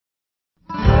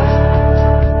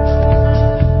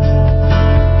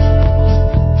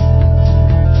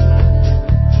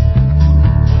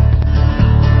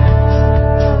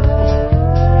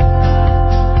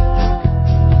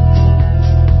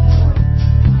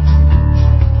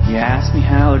ask me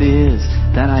how it is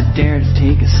that I dare to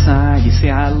take a side. You say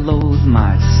I loathe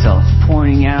myself,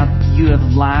 pointing out that you have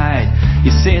lied. You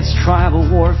say it's tribal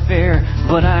warfare,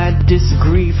 but I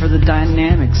disagree, for the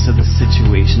dynamics of the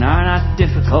situation are not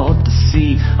difficult to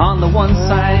see. On the one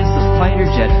side is the fighter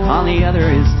jet, on the other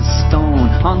is the stone.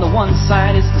 On the one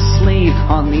side is the slave,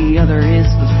 on the other is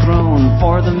the throne.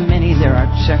 For the many there are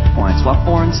checkpoints, while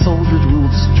foreign soldiers rule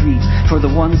the streets. For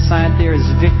the one side there is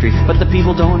victory, but the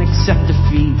people don't accept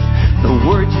defeat. The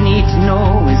word you need to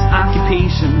know is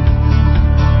occupation,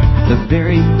 the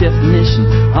very definition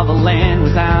of a land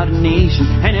without a nation.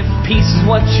 And if peace is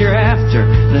what you're after,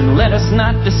 then let us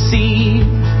not deceive.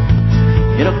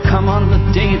 It'll come on the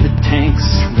day the tanks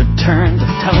return to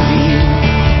Tel Aviv.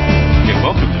 Okay,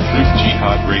 welcome to Truth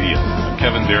Jihad Radio. I'm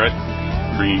Kevin Barrett,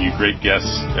 bringing you great guests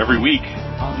every week,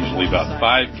 usually about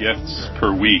 5 guests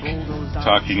per week,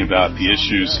 talking about the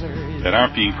issues that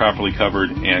aren't being properly covered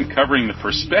and covering the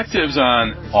perspectives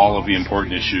on all of the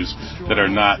important issues that are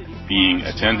not being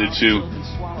attended to.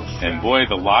 And boy,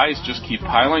 the lies just keep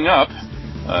piling up.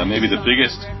 Maybe the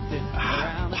biggest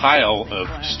pile of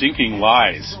stinking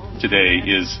lies today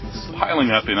is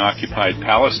piling up in occupied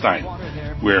Palestine,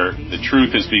 where the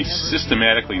truth is being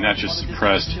systematically not just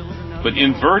suppressed, but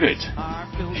inverted.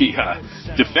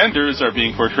 The defenders are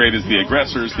being portrayed as the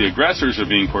aggressors are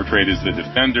being portrayed as the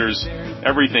defenders.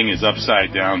 Everything is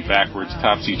upside down, backwards,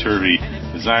 topsy-turvy.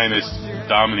 The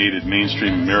Zionist-dominated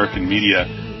mainstream American media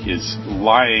is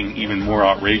lying even more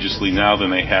outrageously now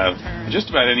than they have just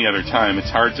about any other time.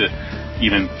 It's hard to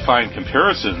even find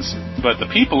comparisons, but the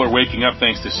people are waking up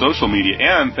thanks to social media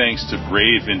and thanks to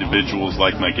brave individuals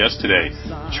like my guest today,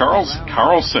 Charles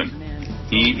Carlson.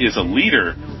 He is a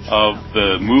leader of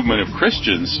the movement of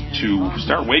Christians to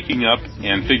start waking up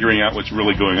and figuring out what's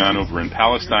really going on over in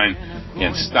Palestine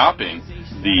and stopping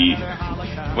the,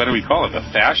 what do we call it, the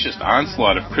fascist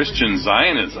onslaught of Christian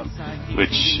Zionism,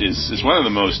 which is one of the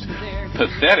most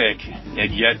pathetic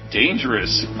and yet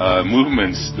dangerous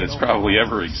movements that's probably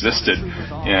ever existed.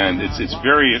 And it's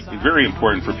very, very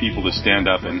important for people to stand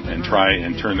up and try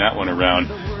and turn that one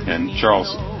around. And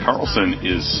Charles Carlson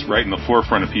is right in the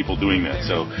forefront of people doing that.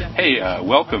 So, hey,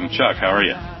 welcome, Chuck. How are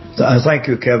you? Thank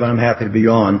you, Kevin. I'm happy to be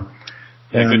on.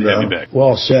 Yeah, good to have you back.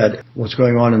 Well said. What's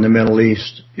going on in the Middle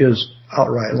East is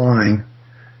outright lying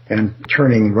and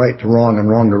turning right to wrong and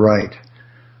wrong to right.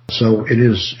 So it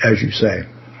is, as you say.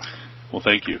 Well,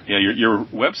 thank you. Yeah, your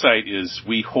website is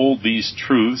We Hold These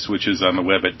Truths, which is on the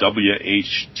web at whtt.org.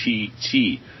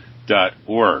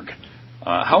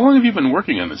 How long have you been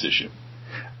working on this issue?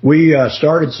 We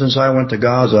started since I went to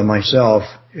Gaza myself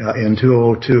in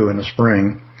 2002 in the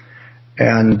spring,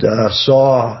 and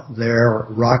saw their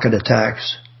rocket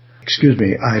attacks.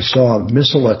 I saw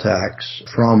missile attacks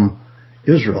from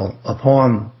Israel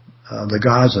upon the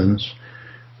Gazans.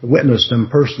 Witnessed them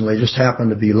personally, just happened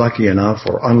to be lucky enough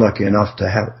or unlucky enough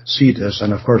to see this,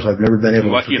 and of course I've never been able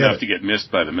to lucky enough to get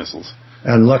missed by the missiles.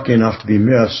 And lucky enough to be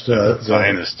missed.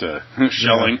 Zionist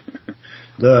shelling.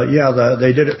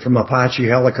 They did it from Apache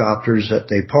helicopters that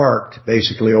they parked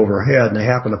basically overhead, and they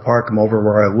happened to park them over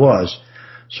where I was.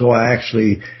 So I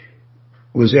actually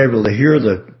was able to hear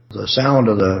the sound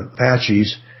of the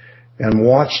Apaches and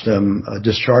watch them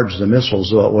discharge the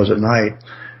missiles, though it was at night.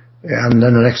 And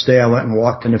then the next day I went and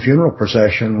walked in a funeral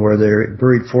procession where they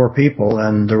buried 4 people,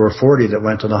 and there were 40 that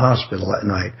went to the hospital that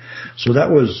night. So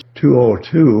that was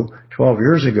 2002, 12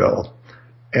 years ago.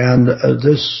 And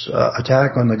this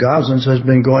attack on the Gazans has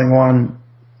been going on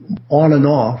and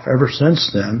off ever since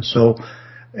then. So,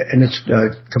 and it's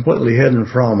completely hidden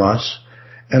from us.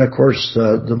 And of course,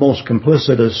 the most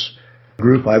complicitous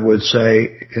group, I would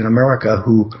say, in America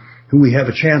who we have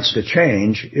a chance to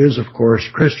change is, of course,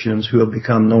 Christians who have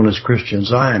become known as Christian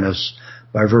Zionists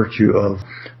by virtue of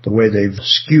the way they've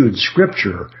skewed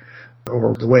Scripture,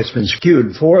 or the way it's been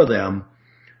skewed for them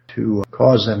to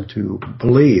cause them to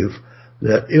believe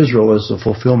that Israel is the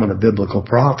fulfillment of biblical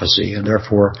prophecy and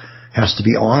therefore has to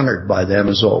be honored by them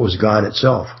as though it was God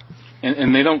itself.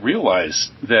 And they don't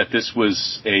realize that this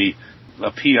was a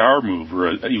PR move,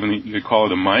 or even you could call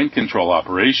it a mind control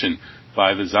operation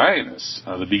by the Zionists.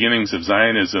 The beginnings of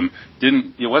Zionism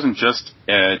it wasn't just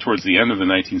towards the end of the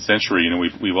 19th century. You know,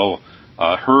 we've all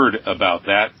heard about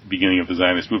that beginning of the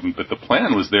Zionist movement, but the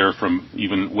plan was there from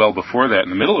even well before that. In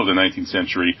the middle of the 19th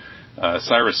century,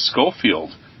 Cyrus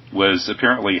Schofield was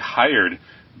apparently hired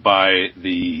by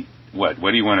the, what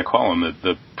do you want to call them,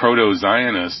 the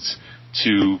proto-Zionists,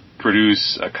 to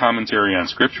produce a commentary on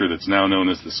Scripture that's now known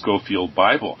as the Schofield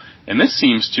Bible. And this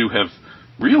seems to have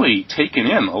really taken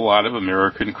in a lot of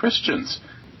American Christians.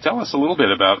 Tell us a little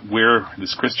bit about where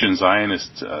this Christian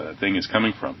Zionist thing is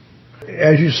coming from.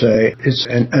 As you say, it's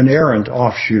an errant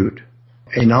offshoot,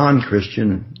 a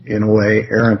non-Christian, in a way,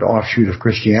 errant offshoot of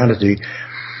Christianity.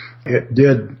 It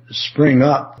did spring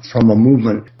up from a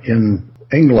movement in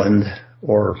England,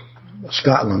 or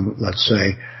Scotland, let's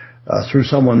say, through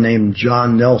someone named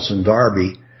John Nelson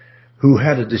Darby, who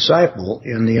had a disciple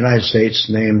in the United States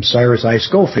named Cyrus I.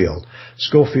 Scofield.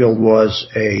 Scofield was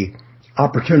a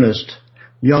opportunist,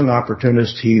 young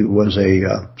opportunist. He was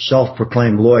a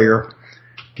self-proclaimed lawyer.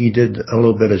 He did a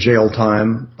little bit of jail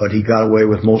time, but he got away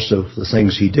with most of the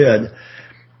things he did.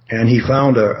 And he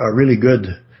found a really good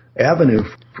avenue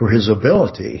for his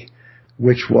ability,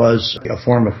 which was a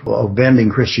form of bending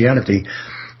Christianity.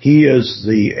 He is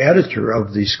the editor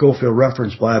of the Scofield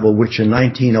Reference Bible, which in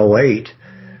 1908,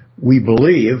 we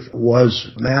believe,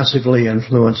 was massively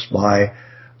influenced by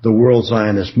the World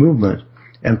Zionist movement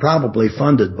and probably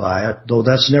funded by it, though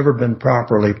that's never been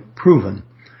properly proven.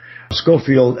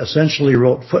 Scofield essentially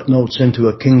wrote footnotes into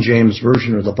a King James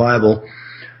version of the Bible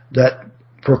that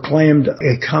proclaimed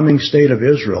a coming state of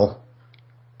Israel,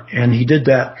 and he did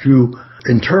that through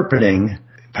interpreting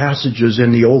passages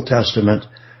in the Old Testament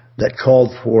that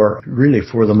called for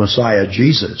the Messiah,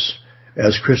 Jesus,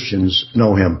 as Christians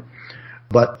know him.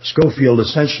 But Scofield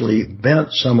essentially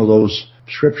bent some of those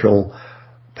scriptural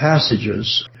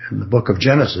passages in the book of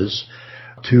Genesis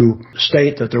to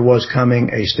state that there was coming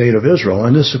a state of Israel.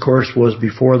 And this, of course, was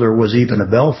before there was even a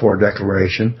Balfour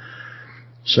Declaration.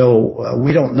 So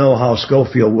we don't know how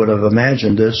Scofield would have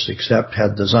imagined this, except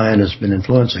had the Zionists been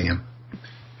influencing him.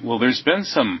 Well, there's been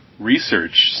some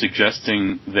research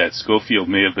suggesting that Scofield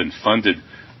may have been funded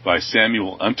by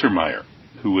Samuel Untermyer,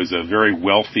 who was a very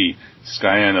wealthy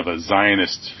scion of a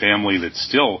Zionist family that's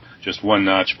still just one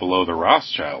notch below the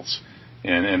Rothschilds.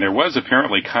 And there was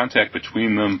apparently contact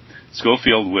between them.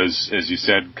 Scofield was, as you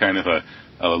said, kind of a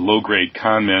low-grade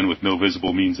con man with no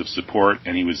visible means of support,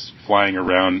 and he was flying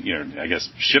around, I guess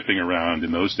shipping around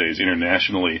in those days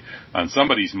internationally on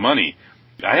somebody's money.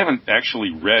 I haven't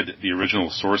actually read the original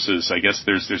sources. I guess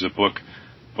there's a book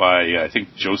by, I think,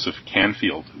 Joseph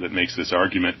Canfield that makes this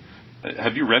argument.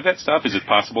 Have you read that stuff? Is it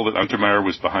possible that Untermyer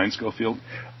was behind Scofield?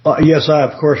 Yes, I,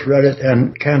 of course, read it,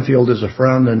 and Canfield is a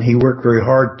friend, and he worked very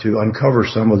hard to uncover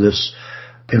some of this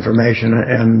information,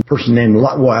 and a person named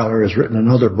Luttweiler has written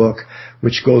another book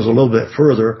which goes a little bit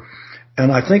further,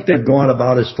 and I think they've gone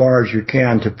about as far as you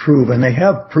can to prove, and they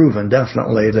have proven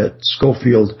definitely, that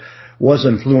Scofield was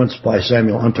influenced by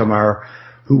Samuel Untermyer,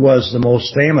 who was the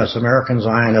most famous American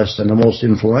Zionist and the most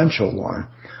influential one.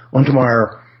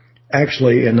 Untermyer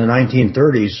actually in the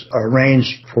 1930s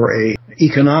arranged for an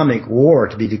economic war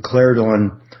to be declared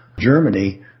on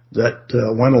Germany that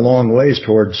went a long ways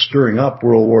towards stirring up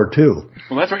World War II.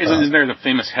 Well, that's right. Isn't there the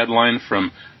famous headline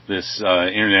from this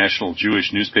international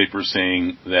Jewish newspaper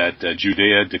saying that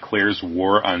Judea declares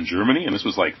war on Germany? And this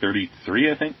was like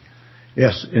 1933, I think?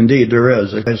 Yes, indeed, there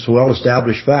is. It's a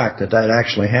well-established fact that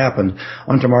actually happened.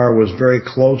 Untermyer was very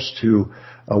close to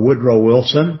Woodrow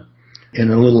Wilson in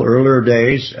a little earlier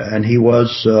days, and he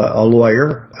was a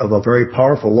lawyer of a very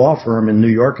powerful law firm in New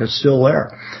York that's still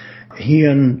there. He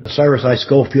and Cyrus I.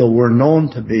 Scofield were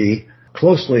known to be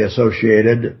closely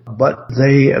associated, but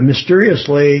they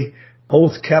mysteriously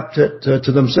both kept it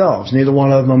to themselves. Neither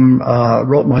one of them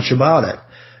wrote much about it.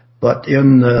 But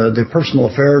in the personal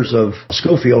affairs of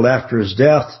Scofield after his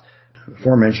death,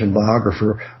 aforementioned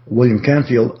biographer William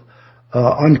Canfield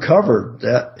uncovered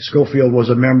that Scofield was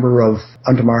a member of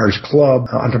Untermyer's club.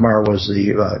 Untermyer was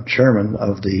the chairman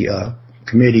of the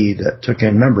committee that took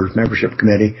in membership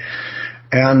committee,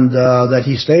 and that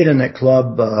he stayed in that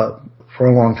club for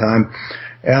a long time.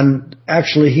 And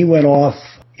actually, he went off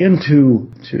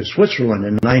to Switzerland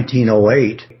in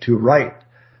 1908 to write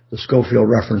the Scofield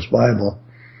Reference Bible.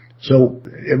 So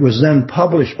it was then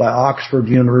published by Oxford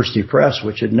University Press,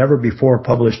 which had never before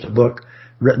published a book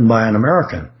written by an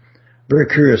American. Very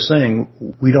curious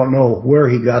thing. We don't know where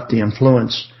he got the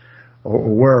influence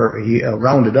or where he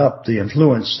rounded up the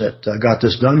influence that got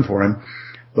this done for him,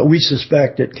 but we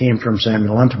suspect it came from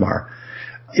Samuel Untermyer.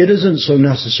 It isn't so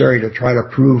necessary to try to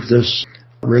prove this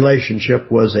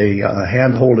relationship was a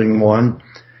hand-holding one.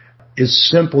 It's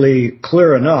simply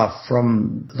clear enough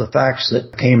from the facts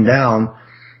that came down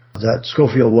that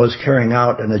Scofield was carrying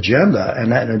out an agenda,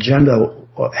 and that agenda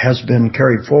has been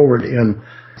carried forward in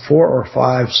 4 or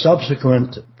 5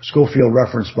 subsequent Scofield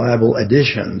Reference Bible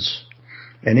editions.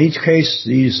 In each case,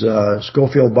 these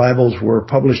Scofield Bibles were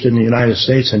published in the United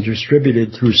States and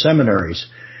distributed through seminaries,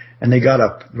 and they got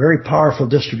a very powerful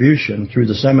distribution through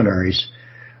the seminaries.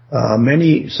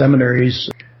 Many seminaries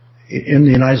in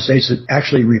the United States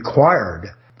actually required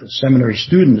seminary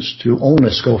students to own a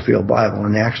Scofield Bible,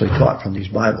 and they actually taught from these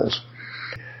Bibles.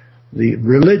 the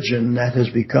religion that has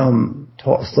become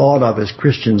thought of as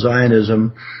Christian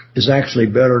Zionism is actually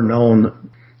better known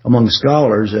among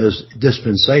scholars as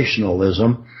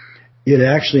dispensationalism. It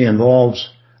actually involves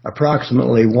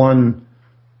approximately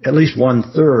at least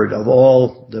 1/3 of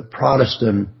all the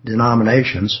Protestant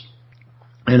denominations,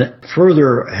 and it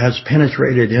further has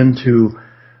penetrated into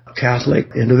Catholic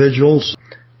individuals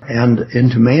and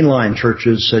into mainline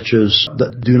churches such as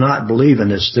that do not believe in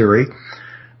this theory,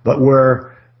 but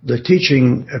where the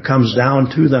teaching comes down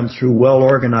to them through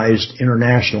well-organized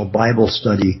international Bible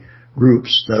study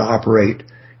groups that operate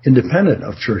independent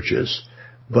of churches,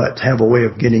 but have a way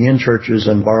of getting in churches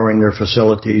and borrowing their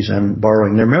facilities and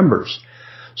borrowing their members.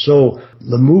 So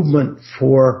the movement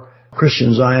for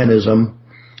Christian Zionism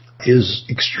is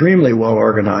extremely well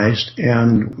organized,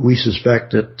 and we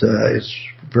suspect that it's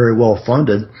very well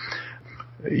funded.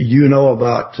 You know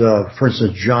about, for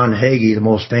instance, John Hagee, the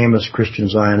most famous Christian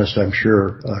Zionist, I'm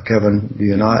sure. Kevin, do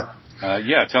you not?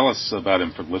 Yeah, tell us about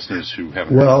him for listeners who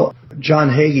haven't. Well, John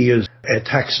Hagee is a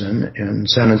Texan in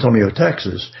San Antonio,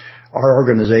 Texas. Our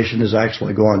organization has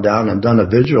actually gone down and done a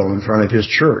vigil in front of his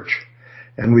church.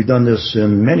 And we've done this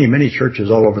in many, many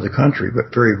churches all over the country,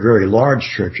 but very, very large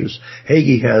churches.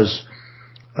 Hagee has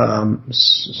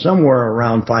somewhere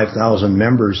around 5,000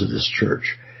 members of this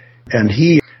church. And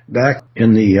he, back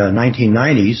in the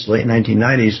 1990s, late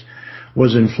 1990s,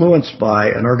 was influenced by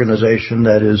an organization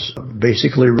that is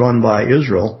basically run by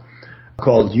Israel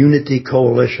called Unity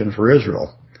Coalition for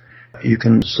Israel. You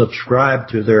can subscribe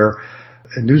to their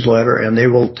newsletter and they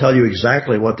will tell you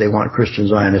exactly what they want Christian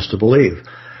Zionists to believe.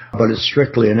 But it's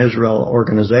strictly an Israel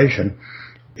organization.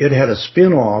 It had a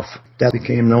spin-off that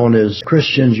became known as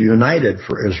Christians United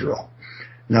for Israel.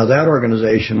 Now that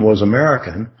organization was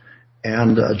American,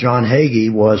 and John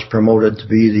Hagee was promoted to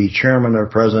be the chairman or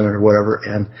president or whatever,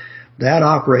 and that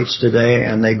operates today,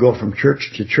 and they go from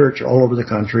church to church all over the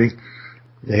country.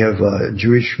 They have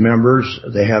Jewish members,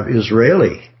 they have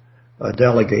Israeli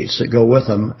delegates that go with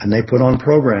them, and they put on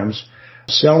programs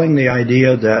selling the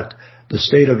idea that the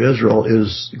state of Israel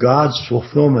is God's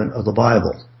fulfillment of the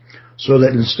Bible. So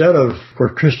that instead of, where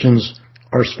Christians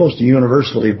are supposed to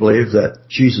universally believe that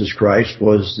Jesus Christ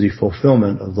was the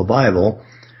fulfillment of the Bible,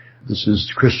 this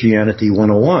is Christianity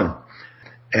 101,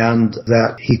 and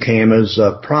that he came as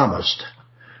promised,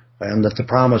 and that the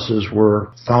promises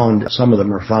were found, some of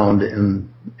them are found in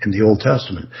the Old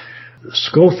Testament.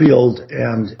 Scofield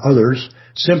and others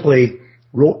simply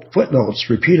wrote footnotes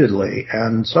repeatedly,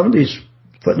 and some of these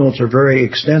footnotes are very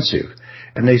extensive,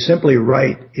 and they simply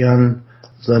write in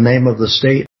the name of the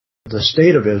state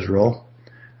of Israel.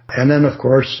 And then, of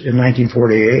course, in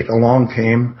 1948, along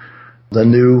came the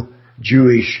new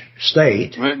Jewish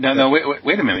state. Now,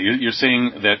 wait a minute. You're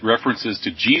saying that references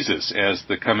to Jesus as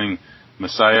the coming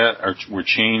Messiah were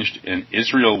changed, and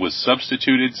Israel was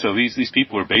substituted. So these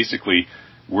people are basically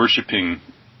worshiping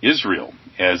Israel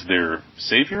as their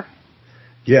savior?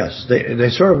 Yes, they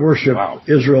sort of worship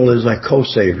Israel as a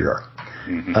co-savior.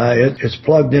 Mm-hmm. It's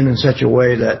plugged in such a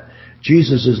way that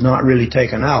Jesus is not really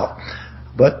taken out.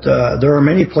 But there are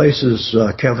many places,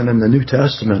 Kevin, in the New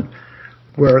Testament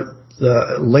where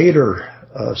the later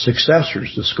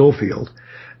successors to Scofield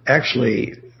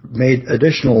actually made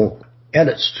additional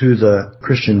edits to the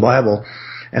Christian Bible,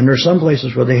 and there are some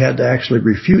places where they had to actually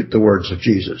refute the words of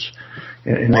Jesus.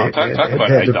 And talk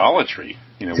about idolatry.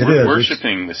 We're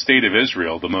worshiping the state of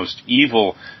Israel, the most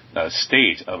evil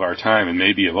state of our time and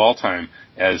maybe of all time,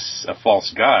 as a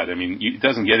false god. I mean, it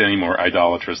doesn't get any more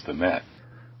idolatrous than that.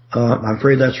 I'm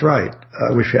afraid that's right.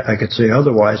 I wish I could say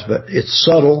otherwise, but it's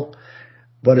subtle,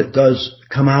 but it does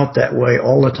come out that way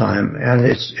all the time. And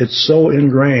it's so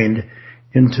ingrained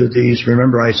into these.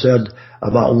 Remember I said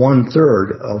about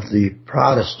 1/3 of the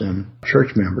Protestant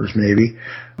church members, maybe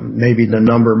the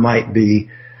number might be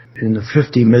in the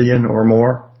 50 million or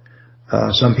more.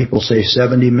 Some people say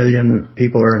 70 million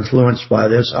people are influenced by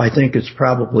this. I think it's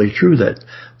probably true that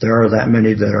there are that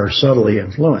many that are subtly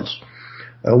influenced.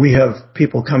 We have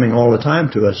people coming all the time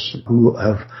to us who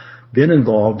have been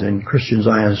involved in Christian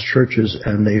Zionist churches,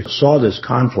 and they saw this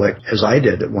conflict, as I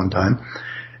did at one time,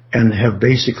 and have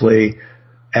basically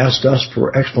asked us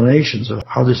for explanations of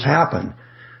how this happened.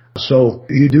 So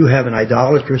you do have an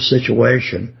idolatrous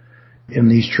situation in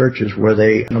these churches where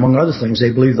they, among other things,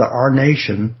 they believe that our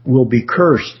nation will be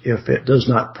cursed if it does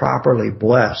not properly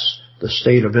bless the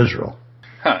state of Israel.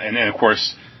 And then, of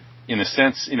course, in a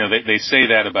sense, they say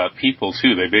that about people,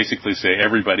 too. They basically say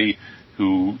everybody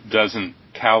who doesn't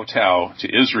kowtow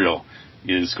to Israel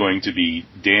is going to be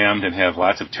damned and have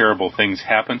lots of terrible things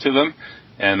happen to them.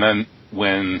 And then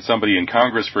when somebody in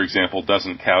Congress, for example,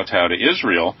 doesn't kowtow to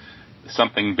Israel,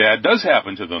 something bad does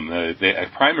happen to them. A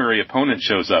primary opponent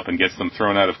shows up and gets them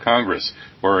thrown out of Congress,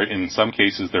 or in some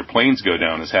cases their planes go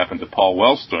down, as happened to Paul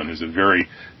Wellstone, who's a very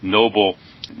noble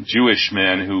Jewish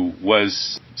man who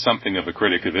was something of a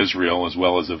critic of Israel as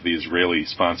well as of the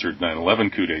Israeli-sponsored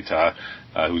 9/11 coup d'etat,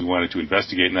 who wanted to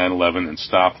investigate 9/11 and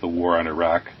stop the war on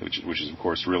Iraq, which is, of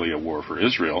course, really a war for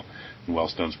Israel. And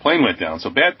Wellstone's plane went down. So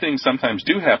bad things sometimes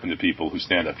do happen to people who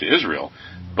stand up to Israel.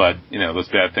 But, those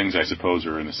bad things, I suppose,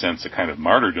 are in a sense a kind of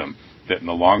martyrdom that in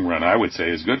the long run, I would say,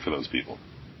 is good for those people.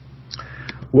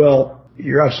 Well,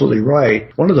 you're absolutely right.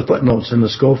 One of the footnotes in the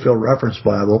Scofield Reference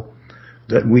Bible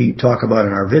that we talk about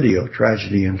in our video,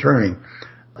 Tragedy and Turning,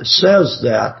 says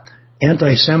that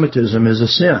anti-Semitism is a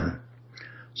sin.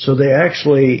 So they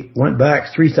actually went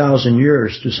back 3,000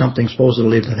 years to something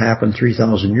supposedly that happened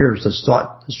 3,000 years that's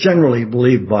generally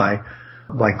believed by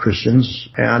Christians,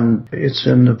 and it's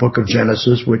in the book of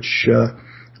Genesis, which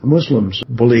Muslims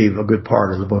believe a good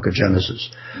part of the book of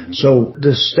Genesis. So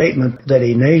this statement that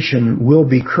a nation will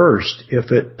be cursed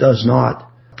if it does not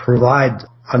provide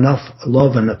enough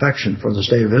love and affection for the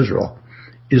state of Israel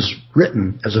is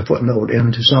written as a footnote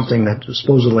into something that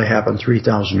supposedly happened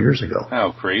 3,000 years ago.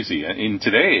 How crazy. And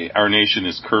today, our nation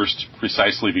is cursed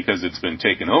precisely because it's been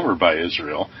taken over by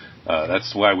Israel.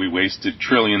 That's why we wasted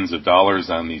trillions of dollars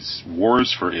on these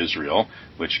wars for Israel,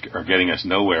 which are getting us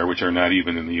nowhere, which are not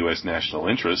even in the U.S. national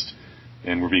interest.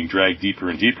 And we're being dragged deeper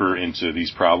and deeper into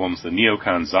these problems. The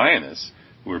neocon Zionists,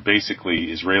 who are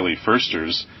basically Israeli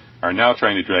firsters, are now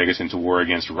trying to drag us into war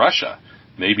against Russia.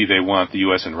 Maybe they want the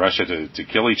U.S. and Russia to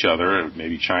kill each other, or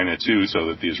maybe China too, so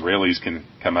that the Israelis can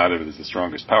come out of it as the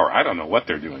strongest power. I don't know what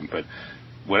they're doing, but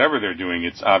whatever they're doing,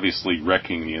 it's obviously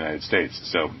wrecking the United States.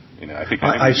 So, I think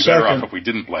we'd be better off if we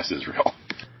didn't bless Israel.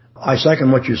 I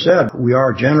second what you said. We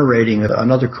are generating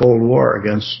another Cold War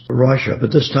against Russia,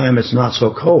 but this time it's not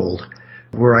so cold.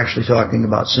 We're actually talking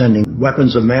about sending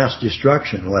weapons of mass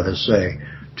destruction, let us say,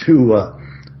 to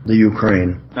the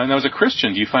Ukraine. Now, as a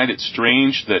Christian, do you find it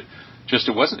strange that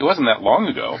it wasn't that long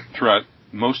ago, throughout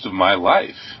most of my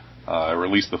life, or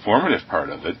at least the formative part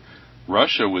of it,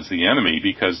 Russia was the enemy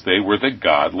because they were the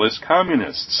godless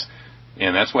communists.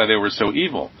 And that's why they were so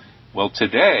evil. Well,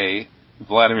 today,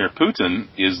 Vladimir Putin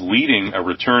is leading a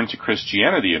return to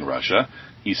Christianity in Russia.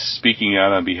 He's speaking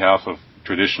out on behalf of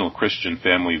traditional Christian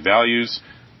family values.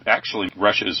 Actually,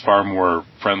 Russia is far more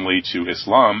friendly to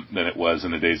Islam than it was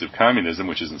in the days of communism,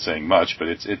 which isn't saying much, but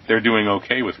they're doing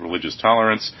okay with religious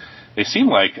tolerance. They seem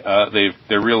like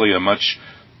they're really a much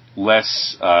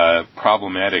less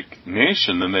problematic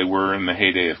nation than they were in the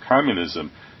heyday of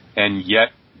communism, and yet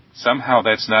somehow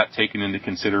that's not taken into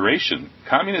consideration.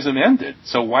 Communism ended,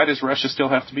 so why does Russia still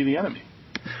have to be the enemy?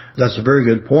 That's a very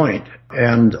good point.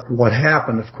 And what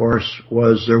happened, of course,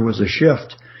 was there was a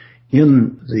shift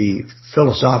in the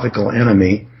philosophical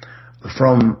enemy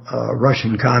from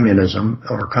Russian communism,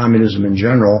 or communism in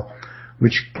general,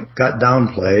 which got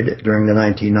downplayed during the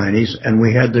 1990s, and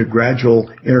we had the gradual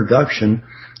introduction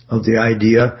of the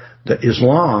idea that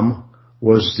Islam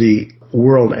was the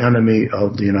world enemy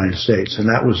of the United States. And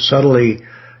that was subtly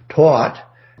taught,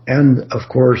 and of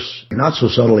course not so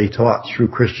subtly taught through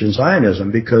Christian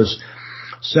Zionism, because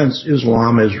since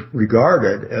Islam is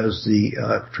regarded as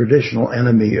the traditional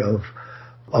enemy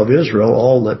of Israel,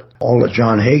 all that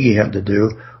John Hagee had to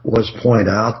do was point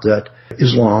out that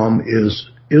Islam is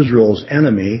Israel's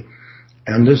enemy,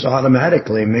 and this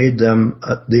automatically made them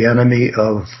the enemy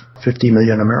of 50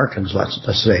 million Americans,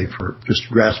 let's say, for just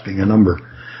grasping a number.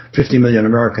 50 million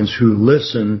Americans who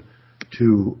listen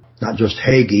to not just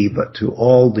Hagee, but to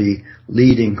all the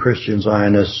leading Christian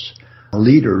Zionist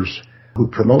leaders who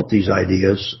promote these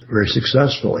ideas very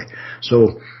successfully.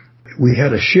 So we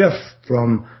had a shift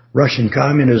from Russian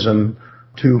communism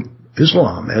to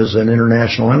Islam as an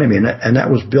international enemy, and that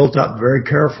was built up very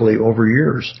carefully over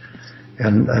years.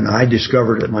 And I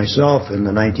discovered it myself in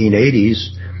the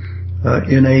 1980s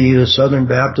in a Southern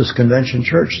Baptist Convention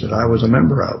church that I was a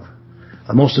member of.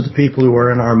 Most of the people who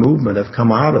are in our movement have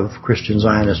come out of Christian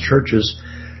Zionist churches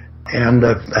and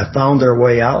have found their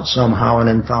way out somehow, and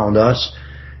then found us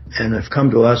and have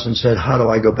come to us and said, how do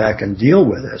I go back and deal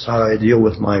with this? How do I deal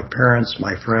with my parents,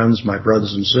 my friends, my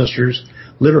brothers and sisters,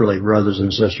 literally brothers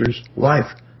and sisters, wife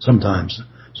sometimes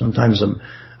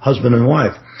husband and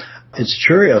wife. It's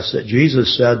curious that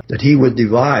Jesus said that he would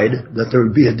divide, that there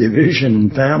would be a division in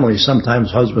families,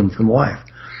 sometimes husband from wife.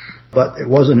 But it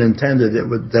wasn't intended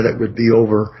that it would be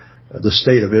over the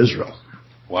state of Israel.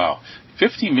 Wow.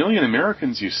 50 million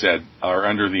Americans, you said, are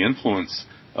under the influence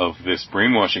of this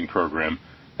brainwashing program.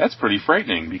 That's pretty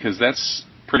frightening, because that's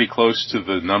pretty close to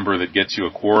the number that gets you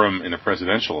a quorum in a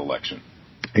presidential election.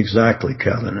 Exactly,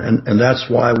 Kevin. And that's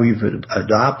why we've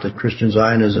adopted Christian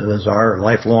Zionism as our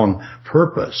lifelong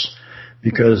purpose,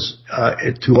 because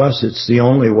to us it's the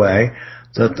only way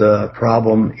that the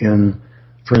problem in,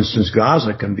 for instance,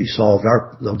 Gaza can be solved.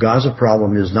 The Gaza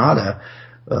problem is not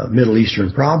a Middle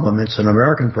Eastern problem. It's an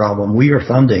American problem. We are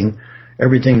funding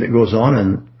everything that goes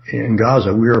on in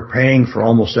Gaza. We are paying for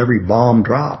almost every bomb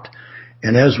dropped.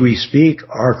 And as we speak,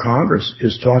 our Congress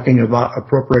is talking about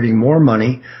appropriating more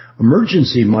money,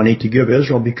 emergency money, to give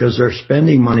Israel, because they're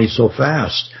spending money so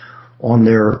fast on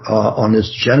their on this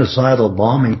genocidal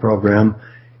bombing program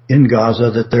in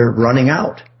Gaza that they're running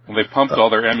out. Well, they pumped all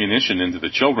their ammunition into the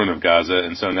children of Gaza,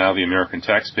 and so now the American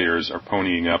taxpayers are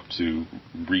ponying up to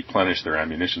replenish their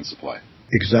ammunition supply.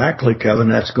 Exactly, Kevin.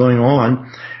 That's going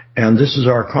on. And this is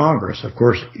our Congress. Of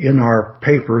course, in our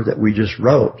paper that we just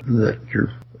wrote, that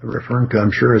you're referring to,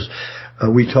 I'm sure, is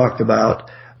we talked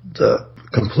about the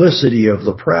complicity of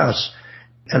the press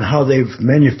and how they've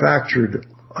manufactured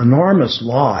enormous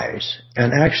lies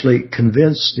and actually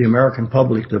convinced the American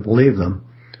public to believe them.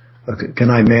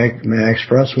 May I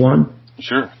express one?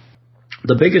 Sure.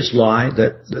 The biggest lie,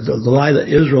 that the lie that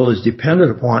Israel is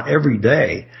dependent upon every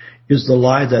day, is the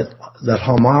lie that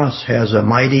Hamas has a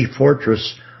mighty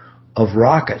fortress of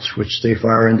rockets which they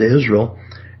fire into Israel,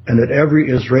 and that every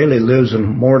Israeli lives in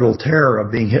mortal terror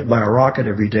of being hit by a rocket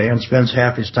every day and spends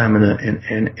half his time in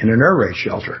an air raid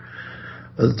shelter.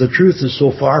 The truth is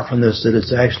so far from this that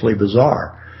it's actually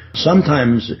bizarre.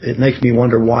 Sometimes it makes me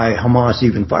wonder why Hamas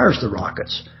even fires the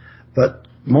rockets. But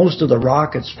most of the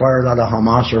rockets fired out of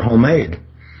Hamas are homemade.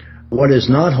 What is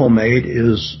not homemade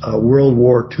is World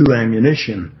War II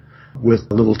ammunition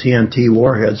with little TNT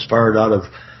warheads fired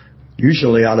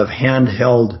usually out of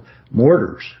handheld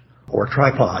mortars or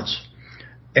tripods.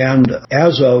 And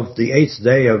as of the 8th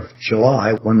day of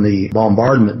July, when the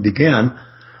bombardment began,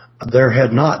 there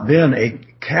had not been a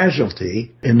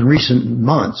casualty in recent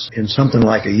months, in something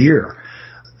like a year.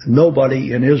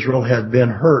 Nobody in Israel had been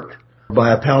hurt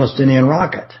by a Palestinian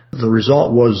rocket. The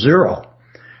result was 0.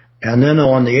 And then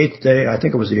on the 8th day, I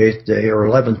think it was the 8th day or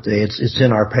 11th day, it's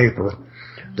in our paper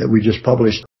that we just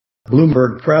published,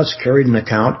 Bloomberg Press carried an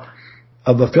account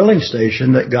of a filling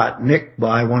station that got nicked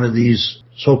by one of these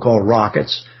so-called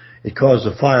rockets. It caused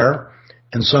a fire,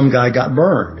 and some guy got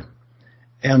burned.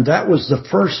 And that was the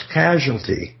first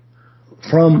casualty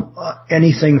from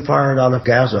anything fired out of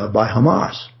Gaza by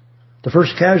Hamas. The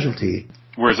first casualty.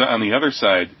 Whereas on the other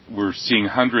side, we're seeing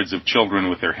hundreds of children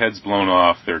with their heads blown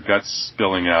off, their guts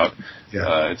spilling out.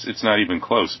 Yeah. It's not even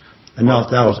close. And now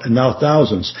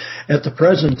thousands. At the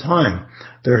present time,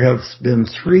 there have been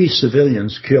 3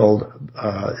 civilians killed.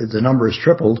 The number has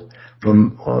tripled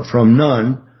from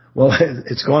none. Well,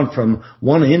 it's gone from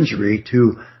 1 injury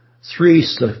to 3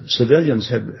 civilians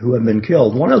who have been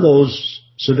killed. One of those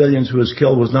civilians who was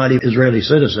killed was not an Israeli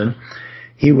citizen.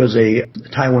 He was a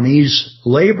Taiwanese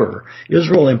laborer.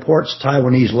 Israel imports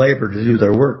Taiwanese labor to do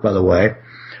their work, by the way.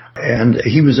 And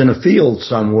he was in a field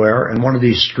somewhere, and one of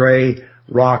these stray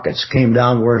rockets came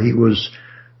down where he was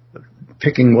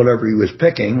picking whatever he was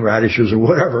picking, radishes or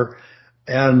whatever,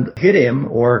 and hit him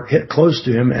or hit close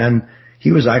to him, and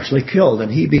he was actually killed.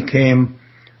 And he became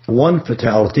one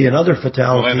fatality. Another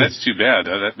fatality. Well, that's too bad.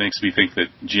 That makes me think that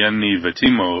Gianni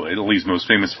Vattimo, Italy's most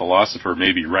famous philosopher,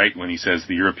 may be right when he says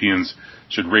the Europeans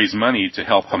should raise money to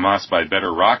help Hamas buy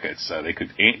better rockets.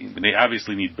 They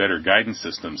obviously need better guidance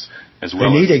systems as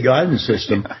well. They need a guidance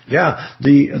system. Yeah,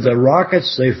 the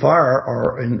rockets they fire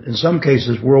are in some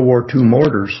cases World War II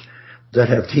mortars that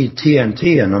have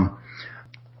TNT in them.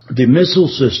 The missile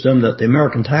system that the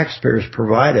American taxpayers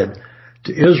provided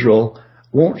to Israel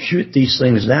won't shoot these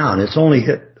things down. It's only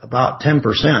hit about 10%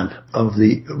 of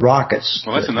the rockets.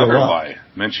 Well, that's another lie.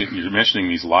 You're mentioning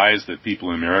these lies that people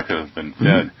in America have been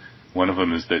fed. Mm-hmm. One of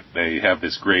them is that they have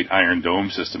this great Iron Dome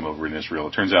system over in Israel.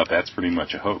 It turns out that's pretty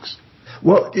much a hoax.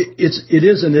 Well, it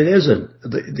is and it isn't.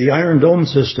 The Iron Dome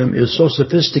system is so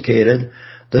sophisticated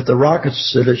that the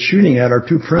rockets that it's shooting at are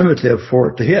too primitive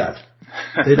for it to hit.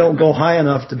 They don't go high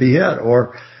enough to be hit,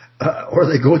 or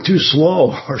they go too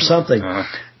slow or something.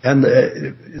 And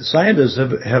scientists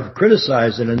have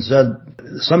criticized it and said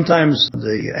sometimes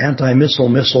the anti-missile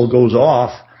missile goes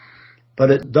off, but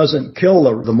it doesn't kill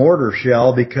the mortar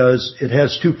shell because it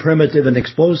has too primitive an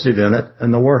explosive in it,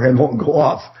 and the warhead won't go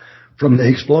off from the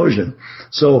explosion.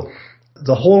 So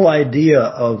the whole idea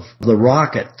of the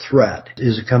rocket threat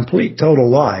is a complete total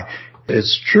lie.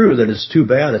 It's true that it's too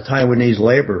bad a Taiwanese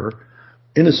laborer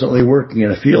innocently working in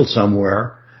a field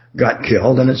somewhere got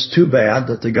killed, and it's too bad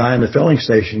that the guy in the filling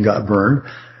station got burned.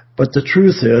 But the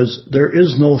truth is, there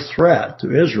is no threat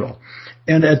to Israel.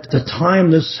 And at the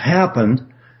time this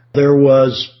happened, there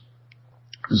was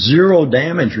Zero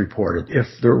damage reported. If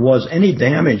there was any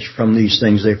damage from these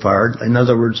things they fired, in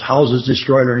other words, houses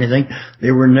destroyed or anything,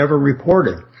 they were never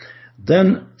reported.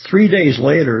 Then 3 days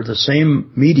later, the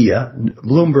same media,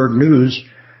 Bloomberg News,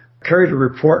 carried a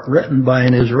report written by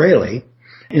an Israeli.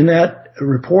 In that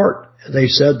report, they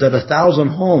said that 1,000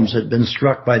 homes had been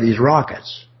struck by these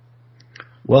rockets.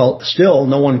 Well, still,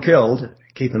 no one killed,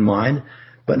 keep in mind,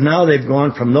 but now they've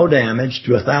gone from no damage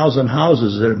to 1,000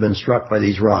 houses that have been struck by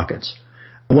these rockets,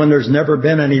 when there's never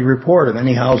been any report of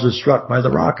any houses struck by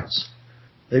the rockets.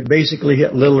 They basically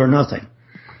hit little or nothing.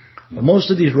 But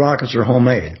most of these rockets are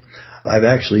homemade. I've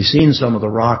actually seen some of the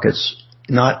rockets,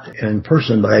 not in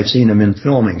person, but I've seen them in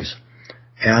filmings.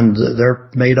 And they're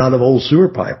made out of old sewer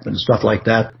pipe and stuff like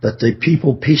that the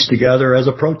people piece together as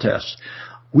a protest.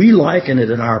 We liken it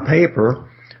in our paper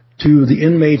to the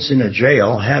inmates in a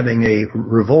jail having a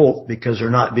revolt because they're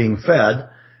not being fed,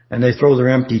 and they throw their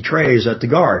empty trays at the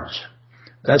guards.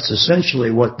 That's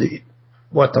essentially what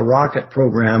the rocket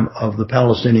program of the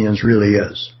Palestinians really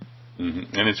is.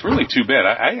 Mm-hmm. And it's really too bad.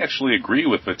 I actually agree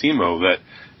with Fatimo that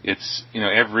it's,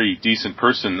 every decent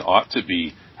person ought to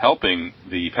be helping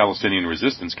the Palestinian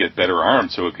resistance get better armed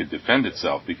so it could defend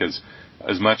itself, because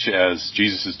as much as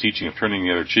Jesus' teaching of turning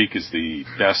the other cheek is the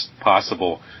best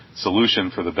possible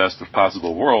solution for the best of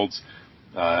possible worlds,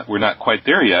 we're not quite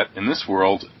there yet. In this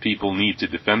world, people need to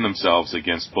defend themselves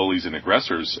against bullies and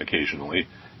aggressors occasionally.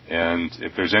 And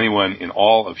if there's anyone in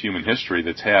all of human history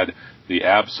that's had the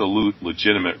absolute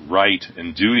legitimate right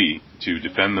and duty to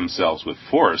defend themselves with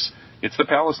force, it's the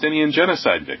Palestinian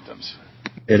genocide victims.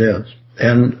 It is.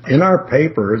 And in our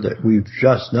paper that we've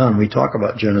just done, we talk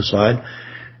about genocide.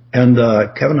 And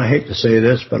Kevin, I hate to say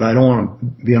this, but I don't want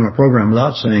to be on a program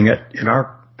without saying it. In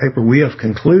our paper, we have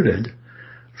concluded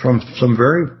from some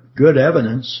very good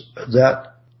evidence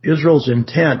that Israel's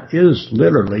intent is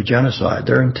literally genocide.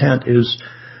 Their intent is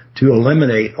to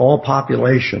eliminate all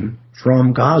population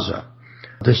from Gaza.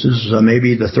 This is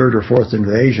maybe the third or fourth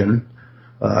invasion.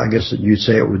 I guess you'd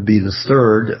say it would be the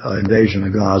third invasion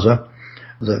of Gaza.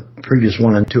 The previous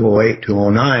one in 2008,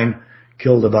 2009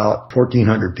 killed about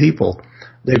 1,400 people.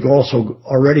 They've also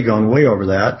already gone way over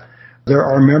that. There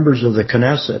are members of the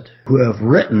Knesset who have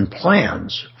written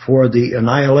plans for the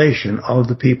annihilation of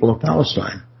the people of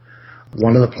Palestine.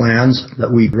 One of the plans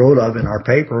that we wrote of in our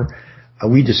paper,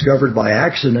 we discovered by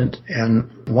accident,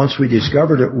 and once we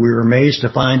discovered it, we were amazed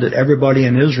to find that everybody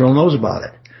in Israel knows about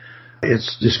it.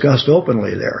 It's discussed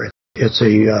openly there. It's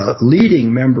a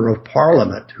leading member of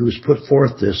parliament who's put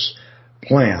forth this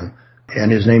plan,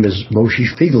 and his name is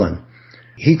Moshe Feiglin.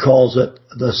 He calls it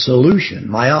the solution,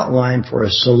 my outline for a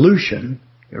solution.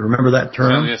 You remember that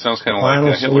term? It sounds kind of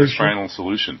like Hitler's final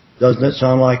solution. Doesn't it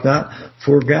sound like that?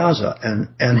 For Gaza.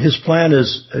 And his plan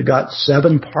has got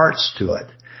 7 parts to it.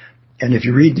 And if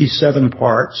you read these 7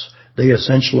 parts, they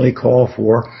essentially call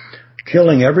for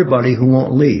killing everybody who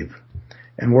won't leave.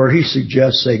 And where he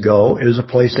suggests they go is a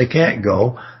place they can't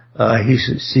go.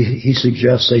 He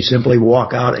suggests they simply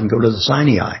walk out and go to the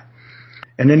Sinai.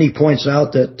 And then he points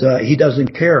out that he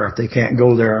doesn't care if they can't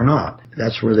go there or not.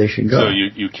 That's where they should go. So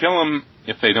you kill them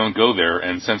if they don't go there,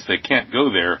 and since they can't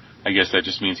go there, I guess that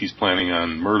just means he's planning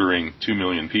on murdering 2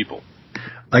 million people.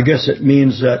 I guess it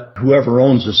means that whoever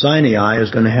owns the Sinai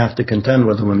is going to have to contend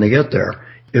with them when they get there,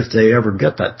 if they ever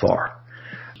get that far.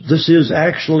 This is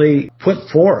actually put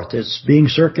forth. It's being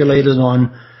circulated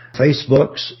on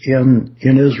Facebooks in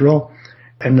Israel.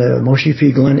 And Moshe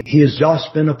Feiglin, he has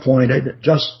just been appointed,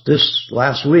 just this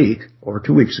last week, or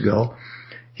 2 weeks ago,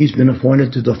 he's been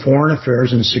appointed to the Foreign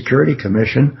Affairs and Security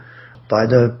Commission by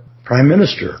the Prime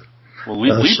Minister. Well,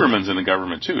 Lieberman's in the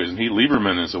government too, isn't he?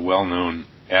 Lieberman is a well-known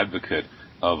advocate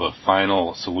of a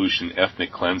final solution,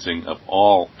 ethnic cleansing of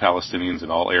all Palestinians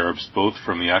and all Arabs, both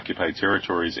from the occupied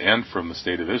territories and from the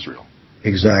State of Israel.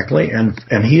 Exactly, and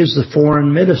he is the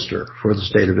foreign minister for the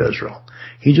State of Israel.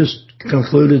 He just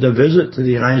concluded a visit to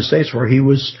the United States where he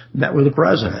met with the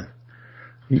president.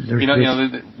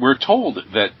 We're told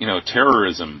that,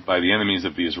 terrorism by the enemies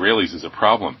of the Israelis is a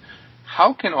problem.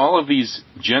 How can all of these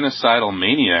genocidal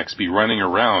maniacs be running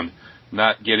around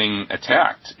not getting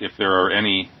attacked if there are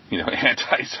any,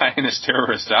 anti-Zionist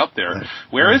terrorists out there? Right.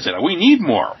 Where is it? We need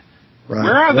more. Right.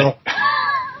 Where are they?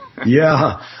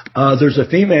 Yeah. There's a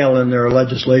female in their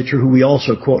legislature who we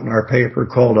also quote in our paper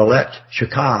called Ayelet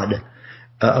Shaked.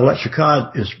 Ayelet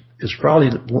Shaked is probably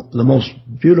the most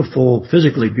beautiful,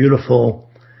 physically beautiful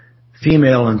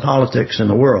female in politics in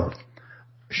the world.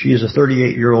 She is a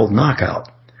 38-year-old knockout.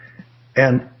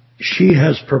 And she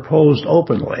has proposed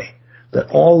openly that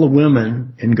all the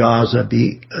women in Gaza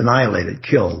be annihilated,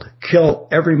 killed. Kill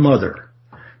every mother,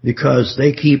 because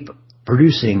they keep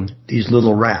producing these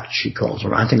little rats, she calls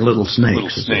them. I think little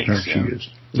snakes is the term she used.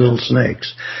 Little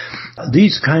snakes.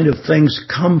 These kind of things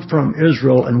come from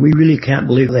Israel, and we really can't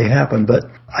believe they happen. But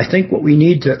I think what we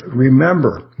need to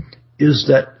remember is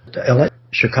that Ayelet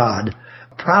Shaked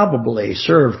probably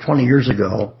served 20 years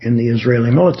ago in the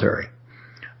Israeli military.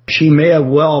 She may have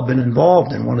well been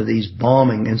involved in one of these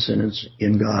bombing incidents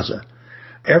in Gaza.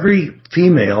 Every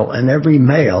female and every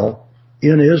male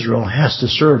in Israel has to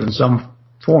serve in some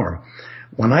form.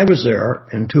 When I was there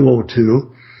in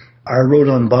 2002, I rode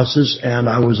on buses, and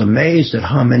I was amazed at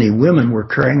how many women were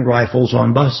carrying rifles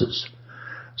on buses.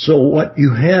 So what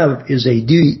you have is a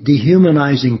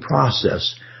dehumanizing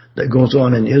process that goes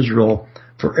on in Israel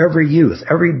for every youth,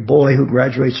 every boy who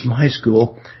graduates from high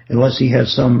school, unless he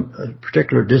has some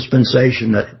particular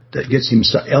dispensation that gets him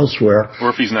elsewhere. Or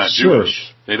if he's not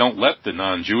Jewish. They don't let the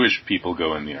non-Jewish people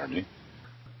go in the army.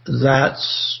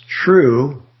 That's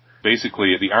true.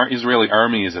 Basically, the Israeli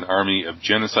army is an army of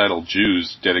genocidal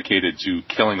Jews dedicated to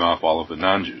killing off all of the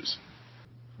non-Jews.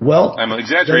 Well, I'm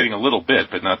exaggerating a little bit,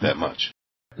 but not that much.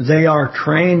 They are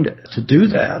trained to do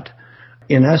that.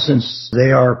 In essence,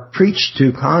 they are preached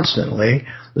to constantly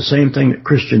the same thing that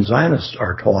Christian Zionists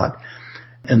are taught,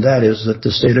 and that is that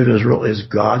the state of Israel is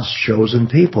God's chosen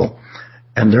people,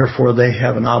 and therefore they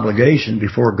have an obligation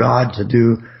before God to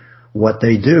do what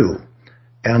they do.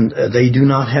 And they do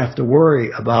not have to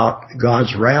worry about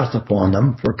God's wrath upon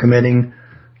them for committing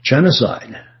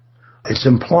genocide. It's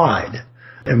implied.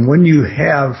 And when you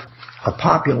have a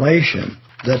population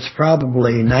that's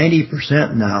probably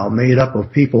 90% now made up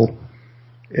of people,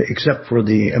 except for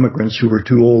the immigrants who were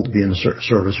too old to be in the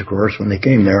service, of course, when they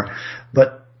came there,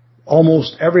 but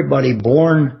almost everybody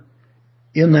born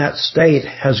in that state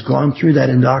has gone through that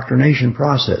indoctrination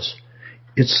process.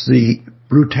 It's the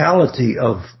brutality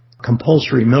of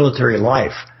compulsory military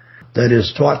life that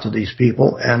is taught to these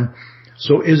people. And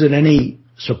so is it any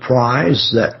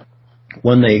surprise that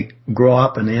when they grow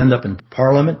up and they end up in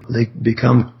parliament, they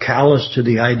become callous to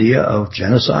the idea of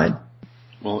genocide?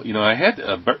 Well, I had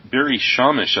Barry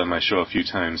Shamish on my show a few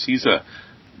times. He's a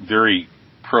very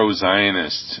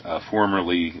pro-Zionist,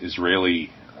 formerly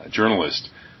Israeli journalist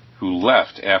who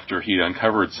left after he'd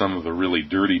uncovered some of the really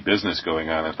dirty business going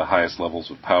on at the highest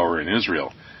levels of power in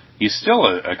Israel. He's still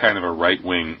a kind of a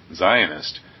right-wing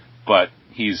Zionist, but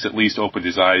he's at least opened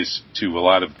his eyes to a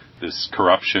lot of this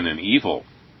corruption and evil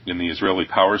in the Israeli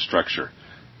power structure.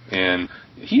 And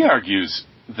he argues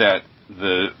that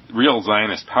the real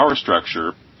Zionist power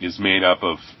structure is made up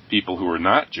of people who are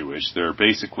not Jewish.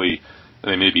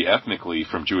 They may be ethnically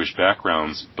from Jewish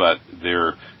backgrounds, but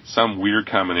they're some weird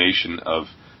combination of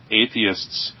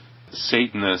atheists,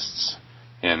 Satanists,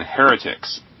 and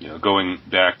heretics. Going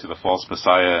back to the false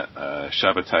Messiah,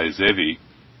 Shabbatai Zevi,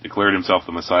 declared himself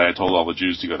the Messiah, told all the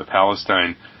Jews to go to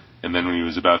Palestine, and then when he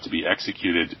was about to be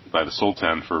executed by the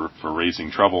Sultan for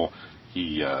raising trouble,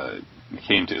 he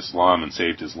came to Islam and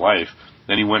saved his life.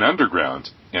 Then he went underground.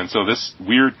 And so this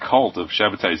weird cult of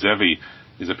Shabbatai Zevi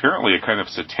is apparently a kind of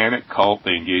satanic cult.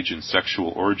 They engage in sexual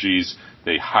orgies.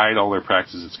 They hide all their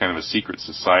practices. It's kind of a secret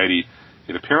society.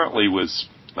 It apparently was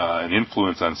an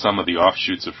influence on some of the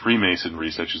offshoots of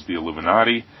Freemasonry, such as the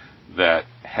Illuminati, that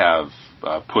have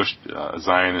pushed a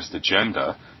Zionist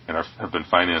agenda and have been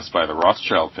financed by the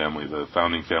Rothschild family, the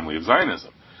founding family of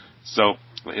Zionism. So,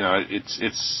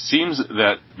 it seems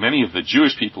that many of the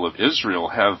Jewish people of Israel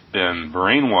have been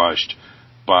brainwashed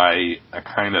by a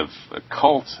kind of a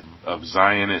cult of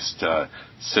Zionist,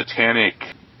 satanic,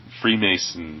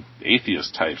 Freemason,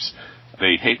 atheist types.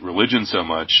 They hate religion so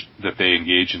much that they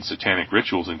engage in satanic